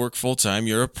industry. You work full time.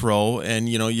 You're a pro, and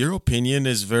your opinion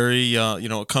is very,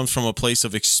 it comes from a place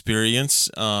of experience,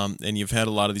 and you've had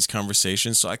a lot of these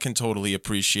conversations. So I can totally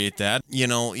appreciate that.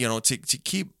 To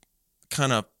keep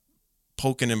kind of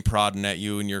poking and prodding at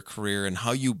you in your career and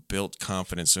how you built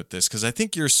confidence with this, because I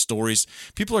think your stories,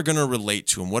 people are going to relate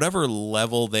to them, whatever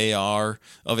level they are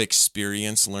of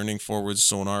experience learning forward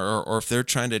sonar, or if they're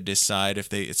trying to decide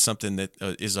if it's something that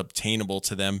is obtainable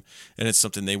to them and it's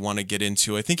something they want to get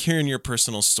into. I think hearing your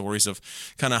personal stories of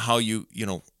kind of how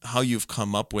how you've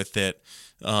come up with it,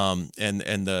 and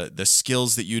the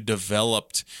skills that you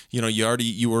developed,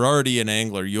 you were already an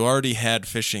angler, you already had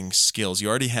fishing skills, you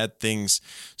already had things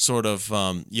sort of,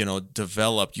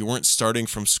 developed. You weren't starting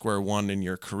from square one in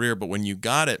your career, but when you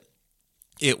got it,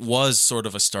 it was sort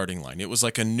of a starting line. It was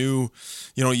like a new,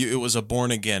 it was a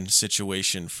born again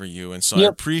situation for you. And so I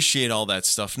appreciate all that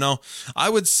stuff. Now, I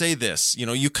would say this,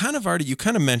 you kind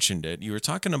of mentioned it. You were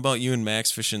talking about you and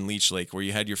Max fishing Leech Lake, where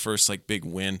you had your first like big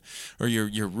win or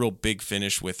your real big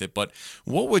finish with it. But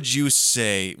what would you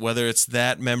say, whether it's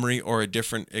that memory or a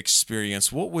different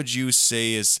experience, what would you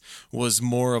say was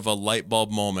more of a light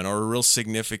bulb moment or a real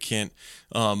significant,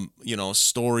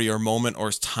 story or moment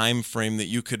or time frame that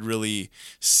you could really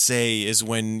say is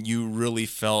when you really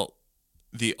felt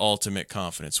the ultimate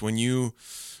confidence, when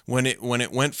it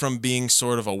went from being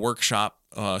sort of a workshop,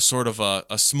 sort of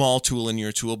a small tool in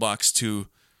your toolbox to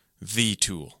the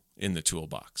tool in the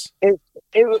toolbox?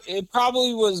 It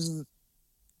probably was.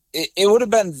 It would have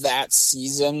been that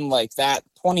season, like that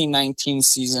 2019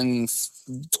 season.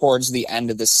 Towards the end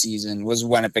of the season was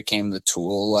when it became the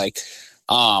tool. Like,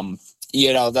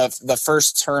 the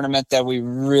first tournament that we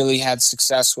really had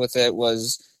success with it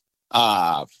was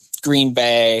Green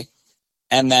Bay.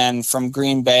 And then from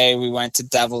Green Bay, we went to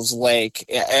Devil's Lake.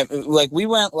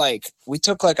 We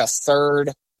took like a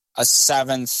third, a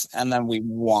seventh, and then we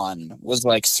won. Was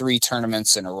like 3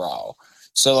 tournaments in a row.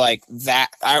 So like that,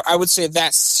 I would say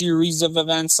that series of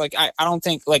events, like I don't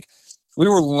think like we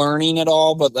were learning it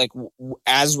all, but like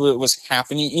as it was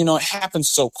happening, it happened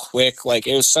so quick. Like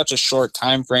it was such a short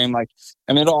time frame. Like,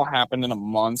 I mean, it all happened in a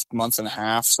month and a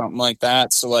half, something like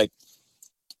that. So like,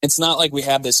 it's not like we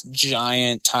had this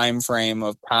giant time frame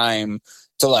of time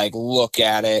to like look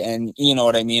at it and, you know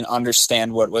what I mean,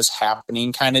 understand what was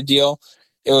happening kind of deal.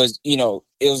 It was,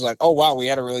 it was like, oh, wow, we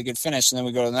had a really good finish. And then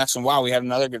we go to the next one. Wow, we had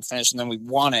another good finish. And then we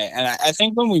won it. And I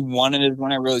think when we won it is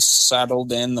when it really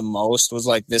settled in the most, was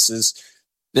like, this is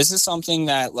something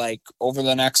that like over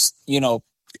the next,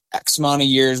 X amount of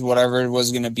years, whatever it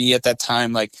was going to be at that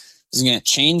time, like this is going to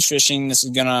change fishing. This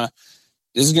is going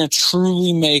to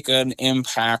truly make an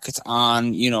impact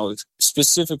on,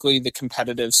 specifically the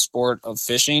competitive sport of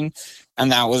fishing.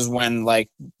 And that was when like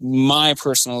my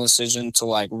personal decision to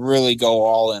like really go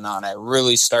all in on it,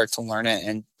 really start to learn it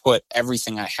and put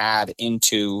everything I had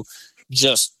into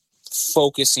just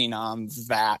focusing on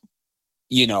that,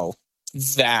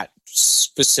 that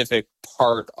specific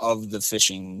part of the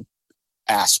fishing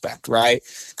aspect, right?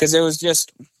 Because it was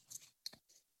just,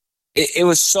 it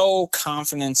was so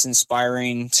confidence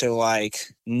inspiring to like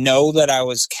know that I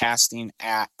was casting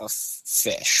at a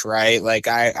fish, right? Like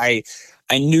I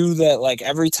knew that like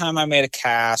every time I made a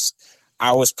cast,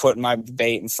 I was putting my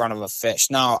bait in front of a fish.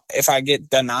 Now, if I get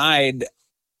denied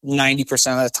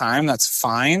 90% of the time, that's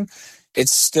fine.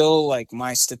 It's still like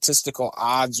my statistical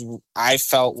odds I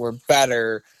felt were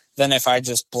better than if I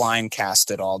just blind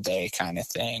cast it all day kind of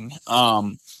thing.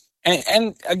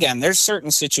 And again, there's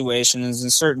certain situations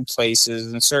and certain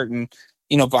places and certain,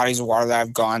 bodies of water that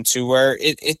I've gone to where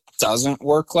it doesn't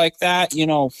work like that.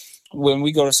 When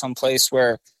we go to some place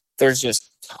where there's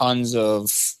just tons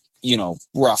of,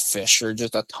 rough fish or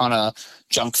just a ton of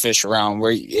junk fish around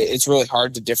where it's really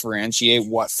hard to differentiate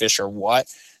what fish are what.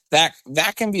 That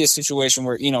can be a situation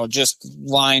where, just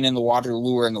line in the water,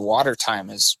 lure in the water time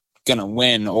is going to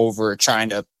win over trying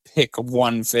to pick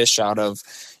one fish out of,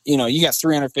 you got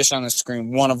 300 fish on the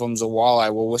screen. One of them's a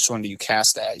walleye. Well, which one do you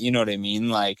cast at? You know what I mean?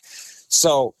 Like,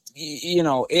 so,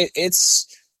 it's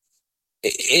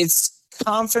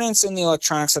confidence in the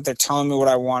electronics that they're telling me what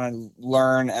I want to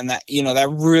learn. And that, that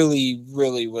really,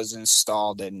 really was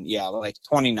installed in, like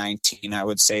 2019, I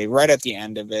would say right at the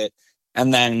end of it.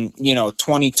 And then,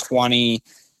 2020,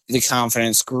 the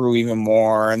confidence grew even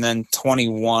more. And then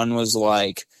 21 was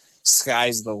like,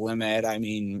 sky's the limit. I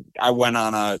mean, I went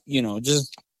on a,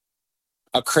 just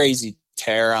a crazy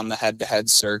tear on the head-to-head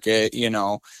circuit,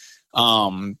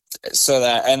 so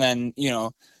that, and then,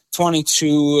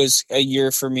 22 was a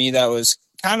year for me that was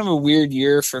kind of a weird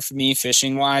year for me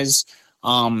fishing wise.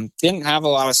 Didn't have a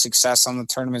lot of success on the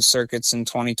tournament circuits in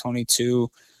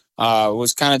 2022.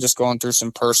 Was kind of just going through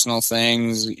some personal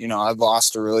things. I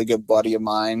lost a really good buddy of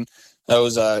mine that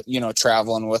was,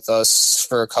 traveling with us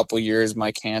for a couple years.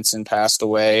 Mike Hansen passed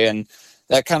away, and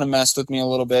that kind of messed with me a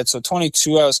little bit. So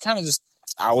 22, I was kind of just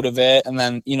out of it. And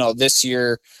then, this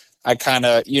year I kind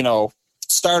of,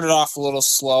 started off a little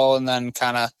slow and then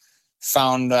kind of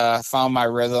found my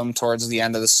rhythm towards the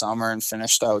end of the summer and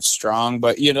finished out strong.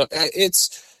 But,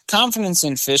 it's confidence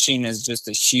in fishing is just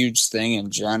a huge thing in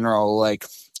general. Like,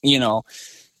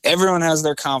 everyone has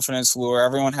their confidence lure.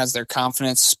 Everyone has their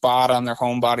confidence spot on their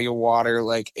home body of water.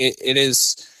 Like it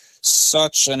is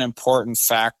such an important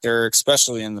factor,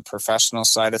 especially in the professional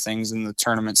side of things and the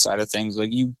tournament side of things.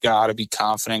 Like you got to be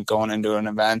confident going into an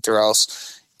event or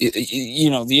else,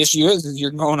 the issue is you're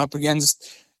going up against,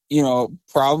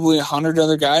 probably 100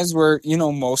 other guys where,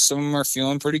 most of them are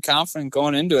feeling pretty confident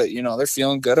going into it. They're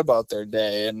feeling good about their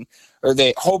day, or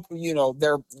they hope,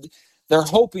 they're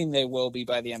hoping they will be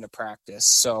by the end of practice.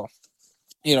 So,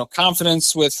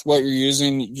 confidence with what you're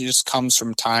using just comes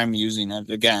from time using it.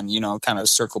 Again, kind of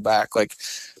circle back, like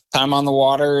time on the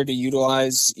water to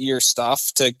utilize your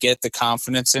stuff to get the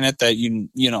confidence in it that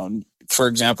for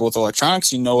example, with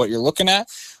electronics, what you're looking at,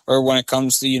 or when it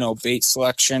comes to, bait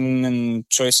selection and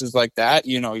choices like that,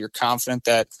 you're confident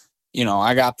that,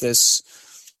 I got this,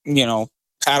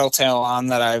 paddle tail on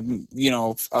that I'm,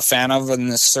 a fan of in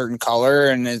this certain color.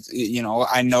 And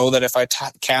I know that if I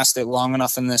cast it long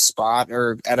enough in this spot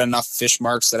or at enough fish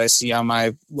marks that I see on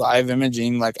my live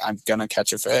imaging, like I'm going to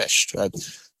catch a fish.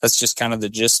 That's just kind of the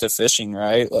gist of fishing,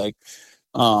 right? Like,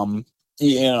 the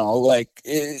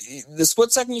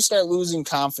split second you start losing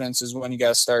confidence is when you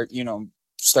got to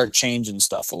start changing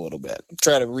stuff a little bit,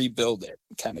 try to rebuild it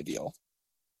kind of deal.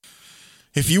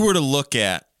 If you were to look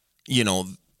at,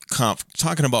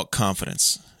 talking about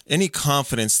confidence, any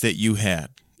confidence that you had,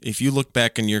 if you look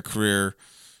back in your career,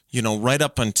 right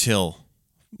up until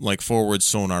like forward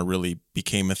sonar really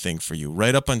became a thing for you,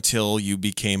 right up until you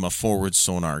became a forward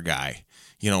sonar guy,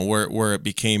 where it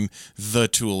became the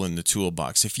tool in the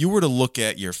toolbox. If you were to look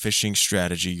at your fishing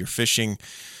strategy, your fishing,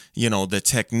 the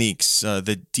techniques,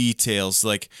 the details,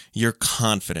 like your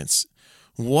confidence,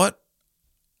 what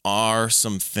are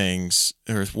some things,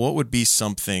 or what would be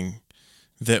something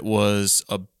that was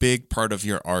a big part of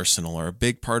your arsenal, or a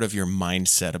big part of your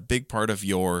mindset, a big part of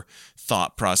your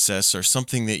thought process, or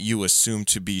something that you assume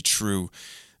to be true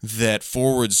that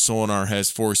forward sonar has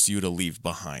forced you to leave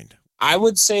behind? I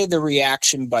would say the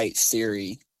reaction bite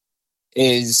theory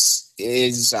is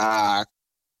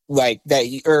like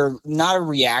that, or not a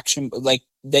reaction, but like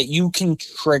that you can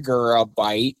trigger a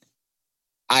bite.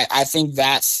 I think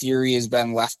that theory has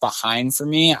been left behind for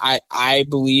me. I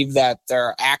believe that there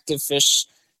are active fish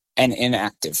and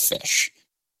inactive fish,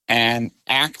 and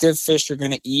active fish are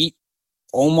going to eat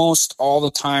almost all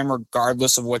the time,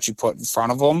 regardless of what you put in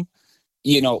front of them.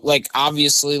 Like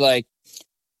obviously, like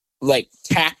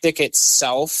tactic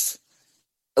itself,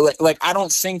 like I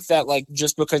don't think that like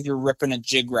just because you're ripping a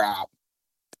jig wrap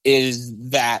is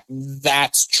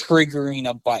that's triggering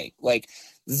a bite. Like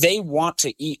they want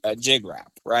to eat a jig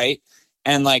wrap, right?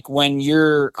 And like when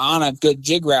you're on a good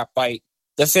jig wrap bite,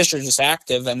 the fish are just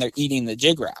active and they're eating the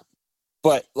jig wrap.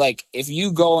 But like if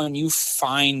you go and you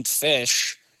find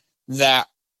fish that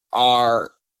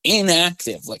are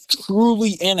inactive, like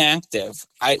truly inactive,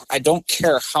 I don't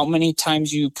care how many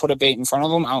times you put a bait in front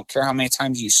of them, I don't care how many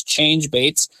times you change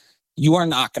baits, you are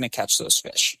not going to catch those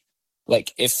fish.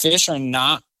 Like if fish are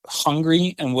not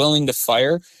hungry and willing to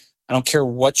fire, I don't care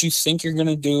what you think you're going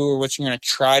to do or what you're going to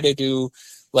try to do,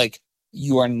 like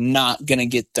you are not going to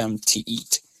get them to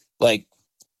eat. Like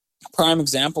prime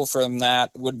example from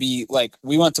that would be like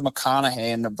we went to McConaughey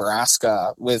in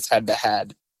Nebraska with Head to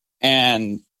Head,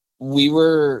 and we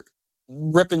were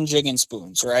ripping jigging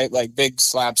spoons, right? Like big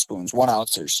slab spoons, 1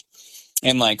 ounces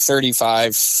in like 30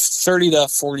 to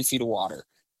 40 feet of water.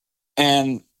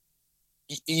 And,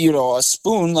 a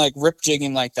spoon like rip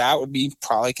jigging like that would be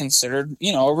probably considered,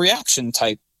 a reaction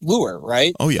type lure,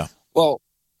 right? Oh, yeah. Well,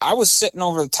 I was sitting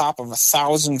over the top of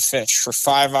 1,000 fish for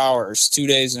 5 hours, 2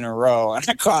 days in a row, and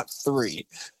I caught 3.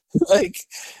 Like,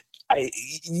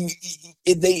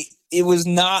 it was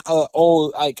not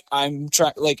I'm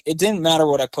trying, like it didn't matter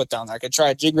what I put down there. I could try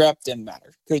a jig wrap, didn't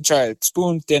matter. Could try a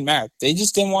spoon, didn't matter. They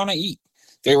just didn't want to eat.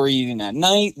 They were eating at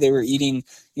night. They were eating,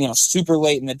 super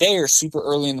late in the day or super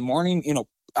early in the morning,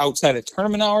 outside of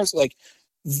tournament hours. Like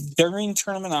during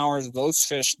tournament hours, those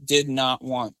fish did not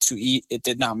want to eat. It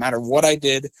did not matter what I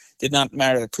did not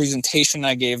matter the presentation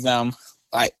I gave them.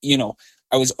 I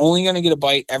was only going to get a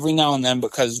bite every now and then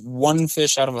because one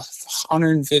fish out of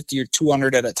 150 or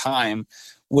 200 at a time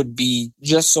would be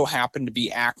just so happen to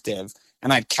be active,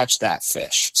 and I'd catch that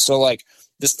fish. So like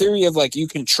this theory of like you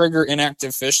can trigger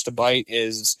inactive fish to bite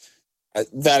is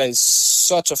that is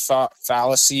such a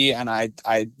fallacy, and I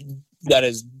that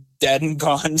is dead and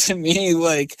gone to me.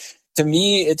 Like to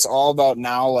me, it's all about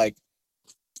now. Like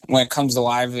when it comes to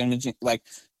live imaging, like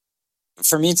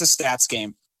for me, it's a stats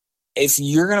game. If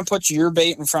you're going to put your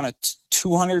bait in front of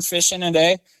 200 fish in a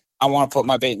day, I want to put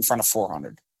my bait in front of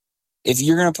 400. If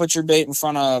you're going to put your bait in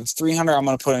front of 300, I'm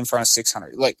going to put it in front of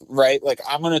 600. Like, right? Like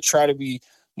I'm going to try to be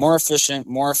more efficient,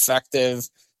 more effective,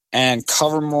 and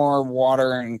cover more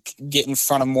water and get in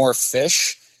front of more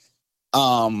fish.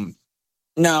 Now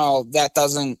that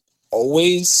doesn't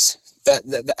always,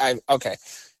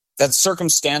 that's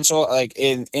circumstantial. Like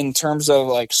in terms of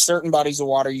like certain bodies of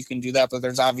water, you can do that, but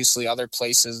there's obviously other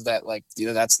places that like,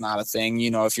 that's not a thing.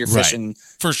 If you're fishing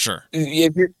for sure,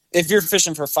 if you're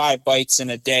fishing for 5 bites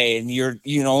in a day and you're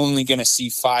only going to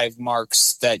see 5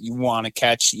 marks that you want to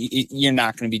catch, you're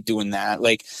not going to be doing that.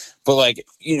 Like, but like,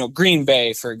 Green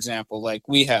Bay, for example, like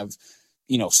we have,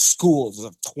 schools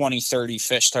of 20, 30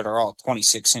 fish that are all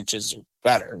 26 inches or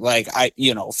better. Like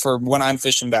for when I'm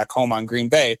fishing back home on Green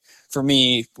Bay, for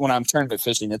me, when I'm tournament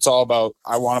fishing, it's all about,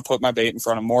 I want to put my bait in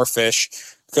front of more fish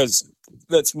because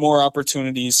that's more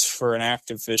opportunities for an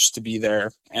active fish to be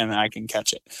there and I can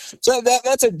catch it. So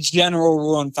that's a general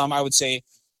rule of thumb. I would say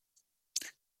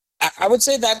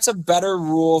that's a better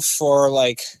rule for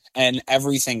like an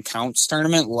everything counts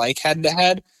tournament, like head to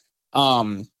head.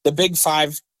 The Big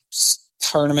Five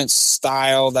tournament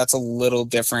style, that's a little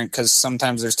different because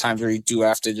sometimes there's times where you do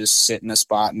have to just sit in a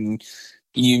spot and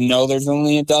there's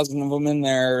only a dozen of them in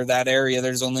there, that area,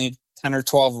 there's only 10 or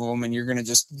 12 of them, and you're going to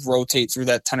just rotate through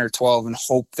that 10 or 12 and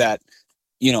hope that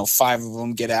 5 of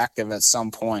them get active at some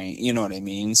point. You know what I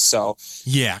mean? So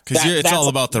yeah, because it's all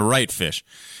about the right fish.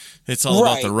 It's all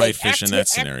about the right fish in that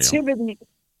scenario. Activity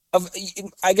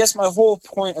I guess my whole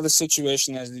point of the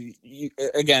situation is,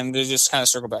 again, to just kind of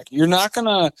circle back, you're not going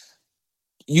to,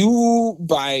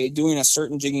 by doing a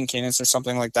certain jigging cadence or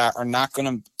something like that, are not going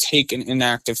to take an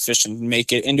inactive fish and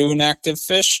make it into an active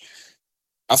fish.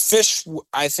 A fish,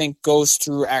 I think, goes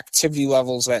through activity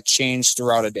levels that change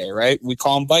throughout a day, right? We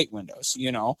call them bite windows.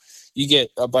 You get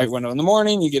a bite window in the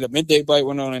morning, you get a midday bite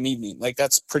window in an evening. Like,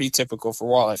 that's pretty typical for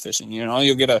walleye fishing.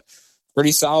 You'll get a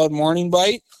pretty solid morning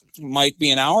bite, might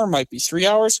be an hour, might be 3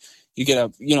 hours. You get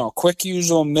a quick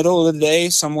usual middle of the day,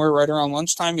 somewhere right around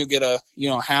lunchtime, you'll get a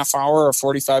half hour or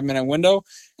 45-minute window.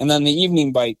 And then the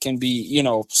evening bite can be,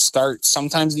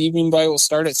 sometimes the evening bite will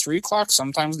start at 3 o'clock.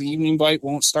 Sometimes the evening bite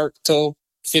won't start till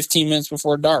 15 minutes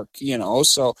before dark,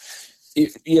 so,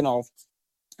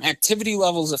 activity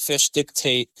levels of fish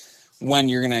dictate when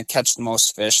you're going to catch the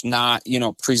most fish, not,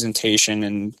 presentation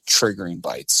and triggering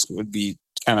bites would be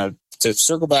kind of, to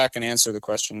circle back and answer the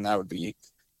question. That would be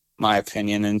my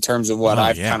opinion in terms of what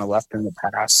I've kind of left in the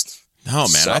past. Oh, man,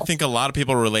 so. I think a lot of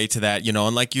people relate to that,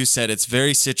 and like you said, it's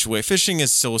very fishing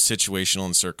is so situational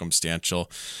and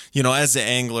circumstantial. As the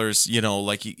anglers,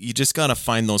 like you just got to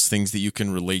find those things that you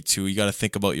can relate to. You got to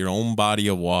think about your own body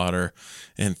of water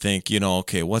and think,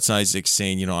 okay, what's Isaac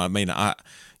saying? I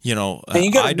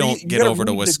don't get over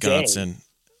to Wisconsin.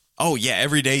 Oh, yeah,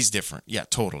 every day's different. Yeah,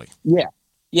 totally. Yeah.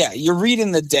 Yeah, you're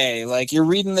reading the day. Like, you're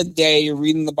reading the day, you're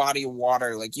reading the body of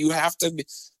water. Like, you have to be,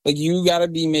 like, you got to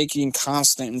be making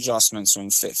constant adjustments when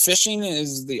fishing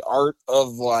is the art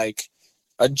of, like,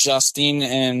 adjusting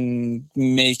and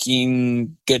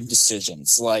making good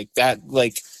decisions. That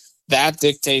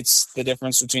dictates the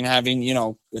difference between having,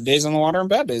 good days on the water and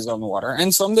bad days on the water.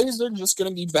 And some days they're just going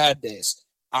to be bad days.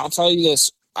 I'll tell you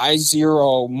this, I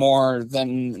zero more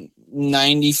than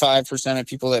 95% of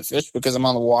people that fish because I'm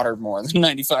on the water more than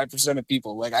 95% of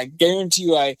people. Like, I guarantee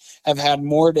you I have had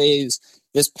more days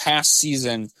this past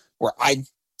season where I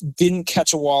didn't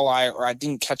catch a walleye or I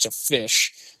didn't catch a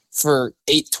fish for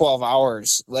 8-12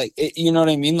 hours. Like, you know what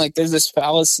I mean? Like, there's this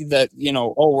fallacy that,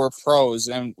 we're pros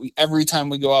and every time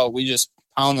we go out, we just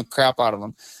pound the crap out of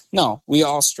them. No, we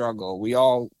all struggle. We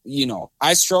all,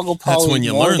 I struggle probably. That's when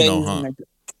you learn though, huh?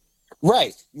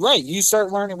 Right. You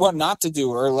start learning what not to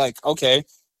do, or like, okay,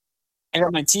 I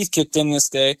got my teeth kicked in this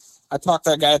day. I talked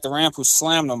to that guy at the ramp who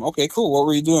slammed them. Okay, cool. What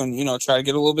were you doing? Try to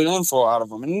get a little bit of info out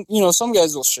of them. And, some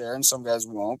guys will share and some guys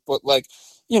won't. But, like,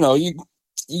 you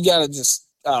got to just,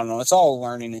 I don't know. It's all a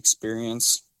learning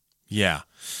experience. Yeah.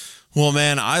 Well,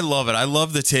 man, I love it. I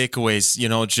love the takeaways,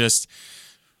 just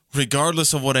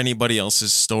regardless of what anybody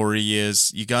else's story is,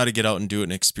 you got to get out and do it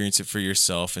and experience it for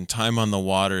yourself. And time on the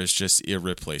water is just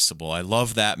irreplaceable. I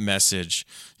love that message,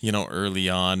 early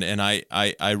on. And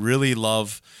I really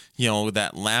love,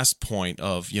 that last point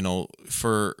of,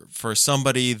 for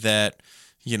somebody that,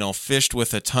 fished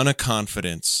with a ton of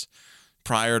confidence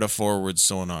prior to forward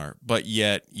sonar, but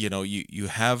yet, you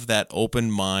have that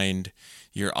open mind.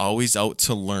 You're always out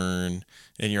to learn,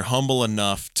 and you're humble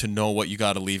enough to know what you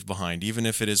got to leave behind, even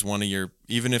if it is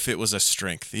even if it was a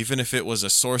strength, even if it was a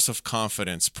source of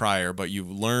confidence prior, but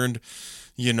you've learned,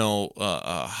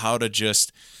 how to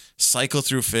just cycle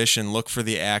through fish and look for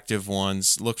the active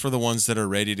ones, look for the ones that are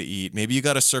ready to eat. Maybe you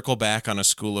got to circle back on a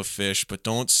school of fish, but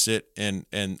don't sit and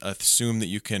assume that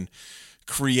you can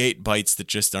create bites that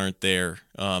just aren't there.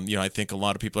 I think a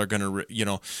lot of people are going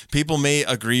to, people may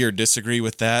agree or disagree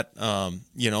with that.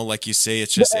 Like you say,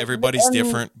 it's just everybody's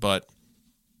different, but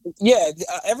Yeah,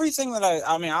 everything that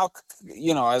I mean, I'll,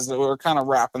 as we're kind of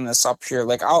wrapping this up here,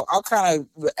 like I'll kind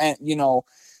of,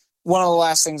 one of the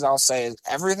last things I'll say is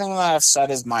everything that I've said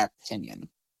is my opinion,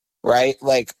 right?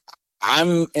 Like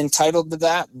I'm entitled to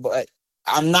that, but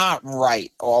I'm not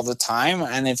right all the time.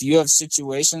 And if you have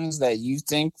situations that you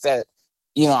think that,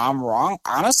 I'm wrong,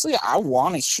 honestly, I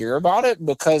want to hear about it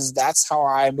because that's how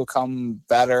I become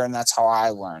better and that's how I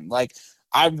learn. Like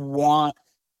I want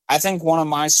I think one of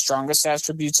my strongest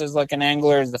attributes as like an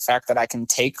angler is the fact that I can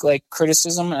take like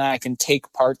criticism and I can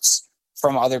take parts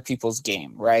from other people's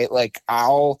game, right? Like I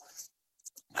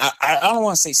don't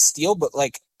want to say steal, but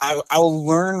like I'll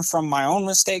learn from my own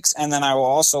mistakes, and then I will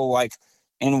also like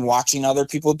in watching other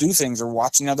people do things or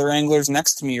watching other anglers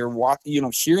next to me or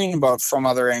hearing about from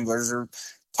other anglers or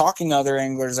talking to other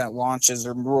anglers at launches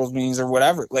or rules meetings or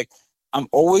whatever. Like I'm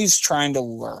always trying to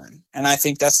learn, and I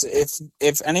think that's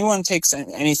if anyone takes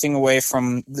anything away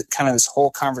from kind of this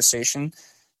whole conversation,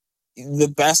 the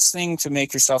best thing to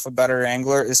make yourself a better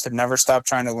angler is to never stop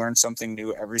trying to learn something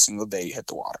new every single day you hit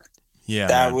the water. Yeah,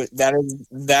 man.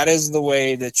 That is the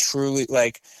way to truly,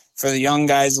 like, for the young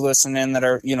guys listening that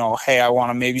are, hey, I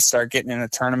want to maybe start getting into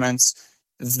tournaments.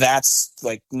 That's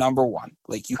like number one.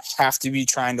 Like you have to be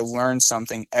trying to learn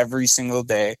something every single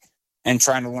day and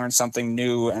trying to learn something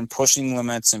new and pushing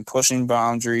limits and pushing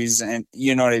boundaries. And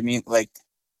you know what I mean? Like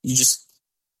you just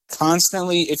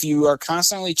constantly, if you are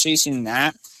constantly chasing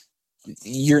that,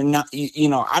 you're not,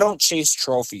 I don't chase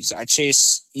trophies. I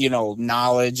chase,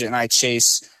 knowledge, and I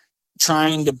chase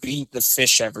trying to beat the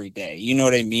fish every day. You know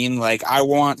what I mean? Like I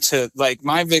want to, like,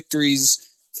 my victories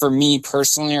for me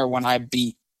personally are when I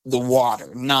beat the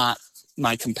water, not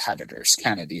my competitors,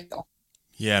 kind of deal.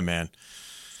 Yeah, man.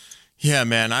 Yeah,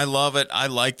 man, I love it. I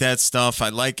like that stuff. I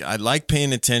like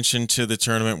paying attention to the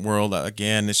tournament world.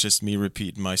 Again, it's just me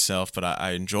repeating myself, but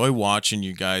I enjoy watching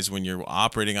you guys when you're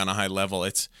operating on a high level.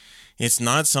 It's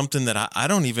not something that I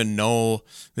don't even know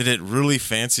that it really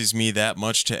fancies me that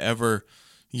much to ever,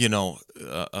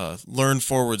 learn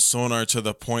forward sonar to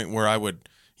the point where I would,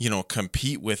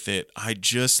 compete with it. I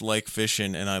just like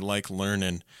fishing and I like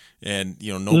learning. And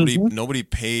nobody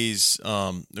pays.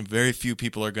 Very few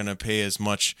people are going to pay as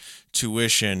much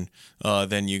tuition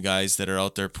than you guys that are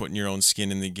out there putting your own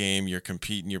skin in the game. You're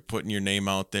competing. You're putting your name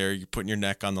out there. You're putting your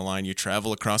neck on the line. You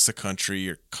travel across the country.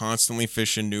 You're constantly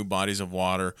fishing new bodies of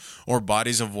water or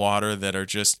bodies of water that are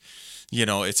just,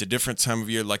 it's a different time of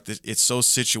year. Like it's so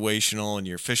situational, and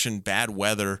you're fishing bad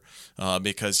weather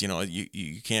because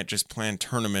you can't just plan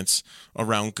tournaments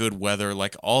around good weather.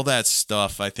 Like all that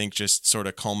stuff, I think just sort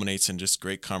of culminates in just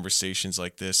great conversations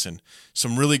like this and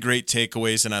some really great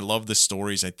takeaways. And I love the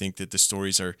stories. I think that the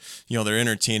stories are, they're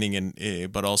entertaining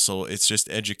and but also it's just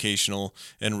educational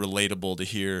and relatable to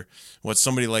hear what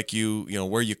somebody like you,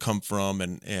 where you come from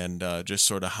and just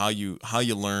sort of how you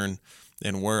learn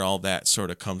and where all that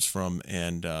sort of comes from.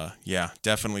 And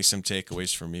definitely some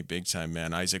takeaways for me big time,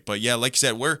 man, Isaac. But yeah, like you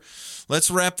said,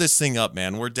 let's wrap this thing up,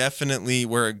 man. We're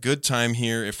a good time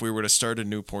here. If we were to start a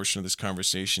new portion of this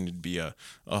conversation, it'd be a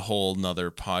whole nother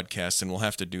podcast, and we'll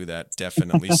have to do that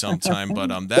definitely sometime. But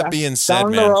that being said,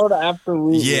 down man, the road,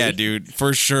 absolutely. Yeah, dude,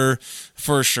 for sure,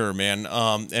 man.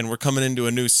 And we're coming into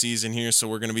a new season here, so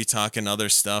we're gonna be talking other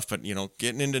stuff. But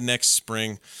getting into next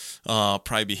spring, I'll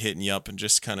probably be hitting you up and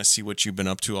just kind of see what you've been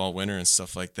up to all winter and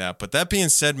stuff like that. But that being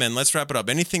said, man, let's wrap it up.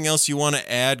 Anything else you want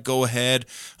to add, go ahead.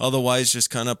 Otherwise, just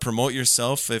kind of promote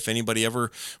yourself. If anybody ever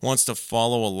wants to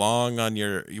follow along on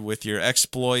with your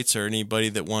exploits, or anybody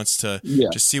that wants to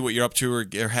just see what you're up to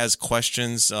or has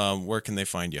questions, where can they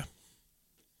find you?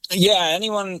 Yeah,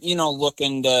 anyone,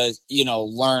 looking to,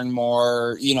 learn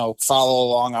more, follow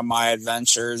along on my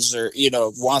adventures, or,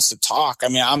 wants to talk. I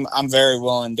mean, I'm very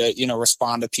willing to,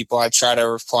 respond to people. I try to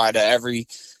reply to every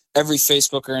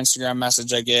Facebook or Instagram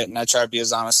message I get, and I try to be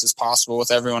as honest as possible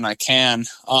with everyone I can.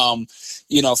 Follow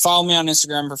me on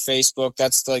Instagram or Facebook.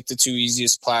 That's like the two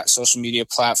easiest social media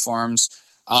platforms.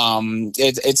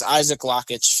 It's Isaac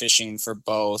Lakich Fishing for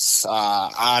both.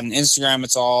 On Instagram,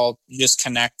 it's all just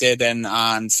connected, and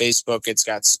on Facebook, it's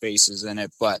got spaces in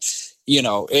it. But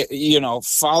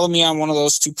follow me on one of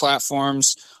those two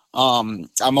platforms. I'm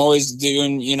always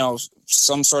doing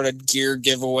some sort of gear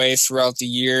giveaway throughout the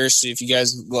year. So if you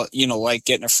guys like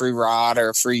getting a free rod or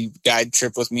a free guide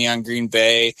trip with me on Green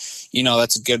Bay,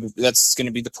 that's going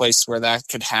to be the place where that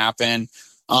could happen.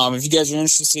 If you guys are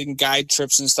interested in guide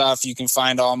trips and stuff, you can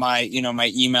find all my,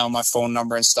 my email, my phone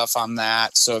number and stuff on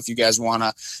that. So if you guys want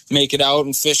to make it out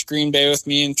and fish Green Bay with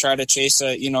me and try to chase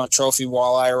a trophy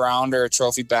walleye around or a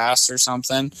trophy bass or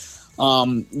something,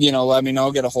 let me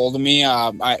know, get a hold of me.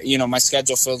 My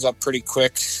schedule fills up pretty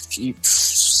quick.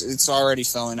 It's already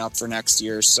filling up for next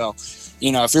year. So,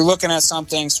 if you're looking at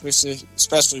something,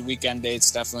 especially weekend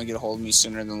dates, definitely get a hold of me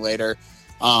sooner than later.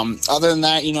 Other than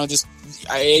that,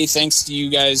 thanks to you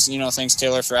guys, thanks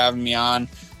Taylor for having me on.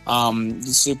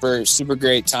 Super, super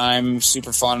great time,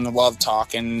 super fun. I love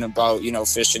talking about,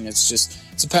 fishing. It's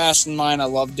a passion of mine. I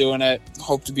love doing it.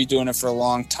 Hope to be doing it for a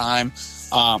long time.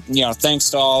 Thanks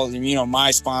to all,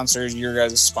 my sponsors, your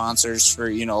guys' sponsors for,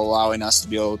 allowing us to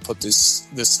be able to put this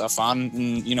stuff on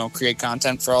and, create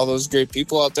content for all those great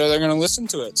people out there that are going to listen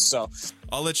to it. So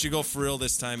I'll let you go for real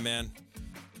this time, man.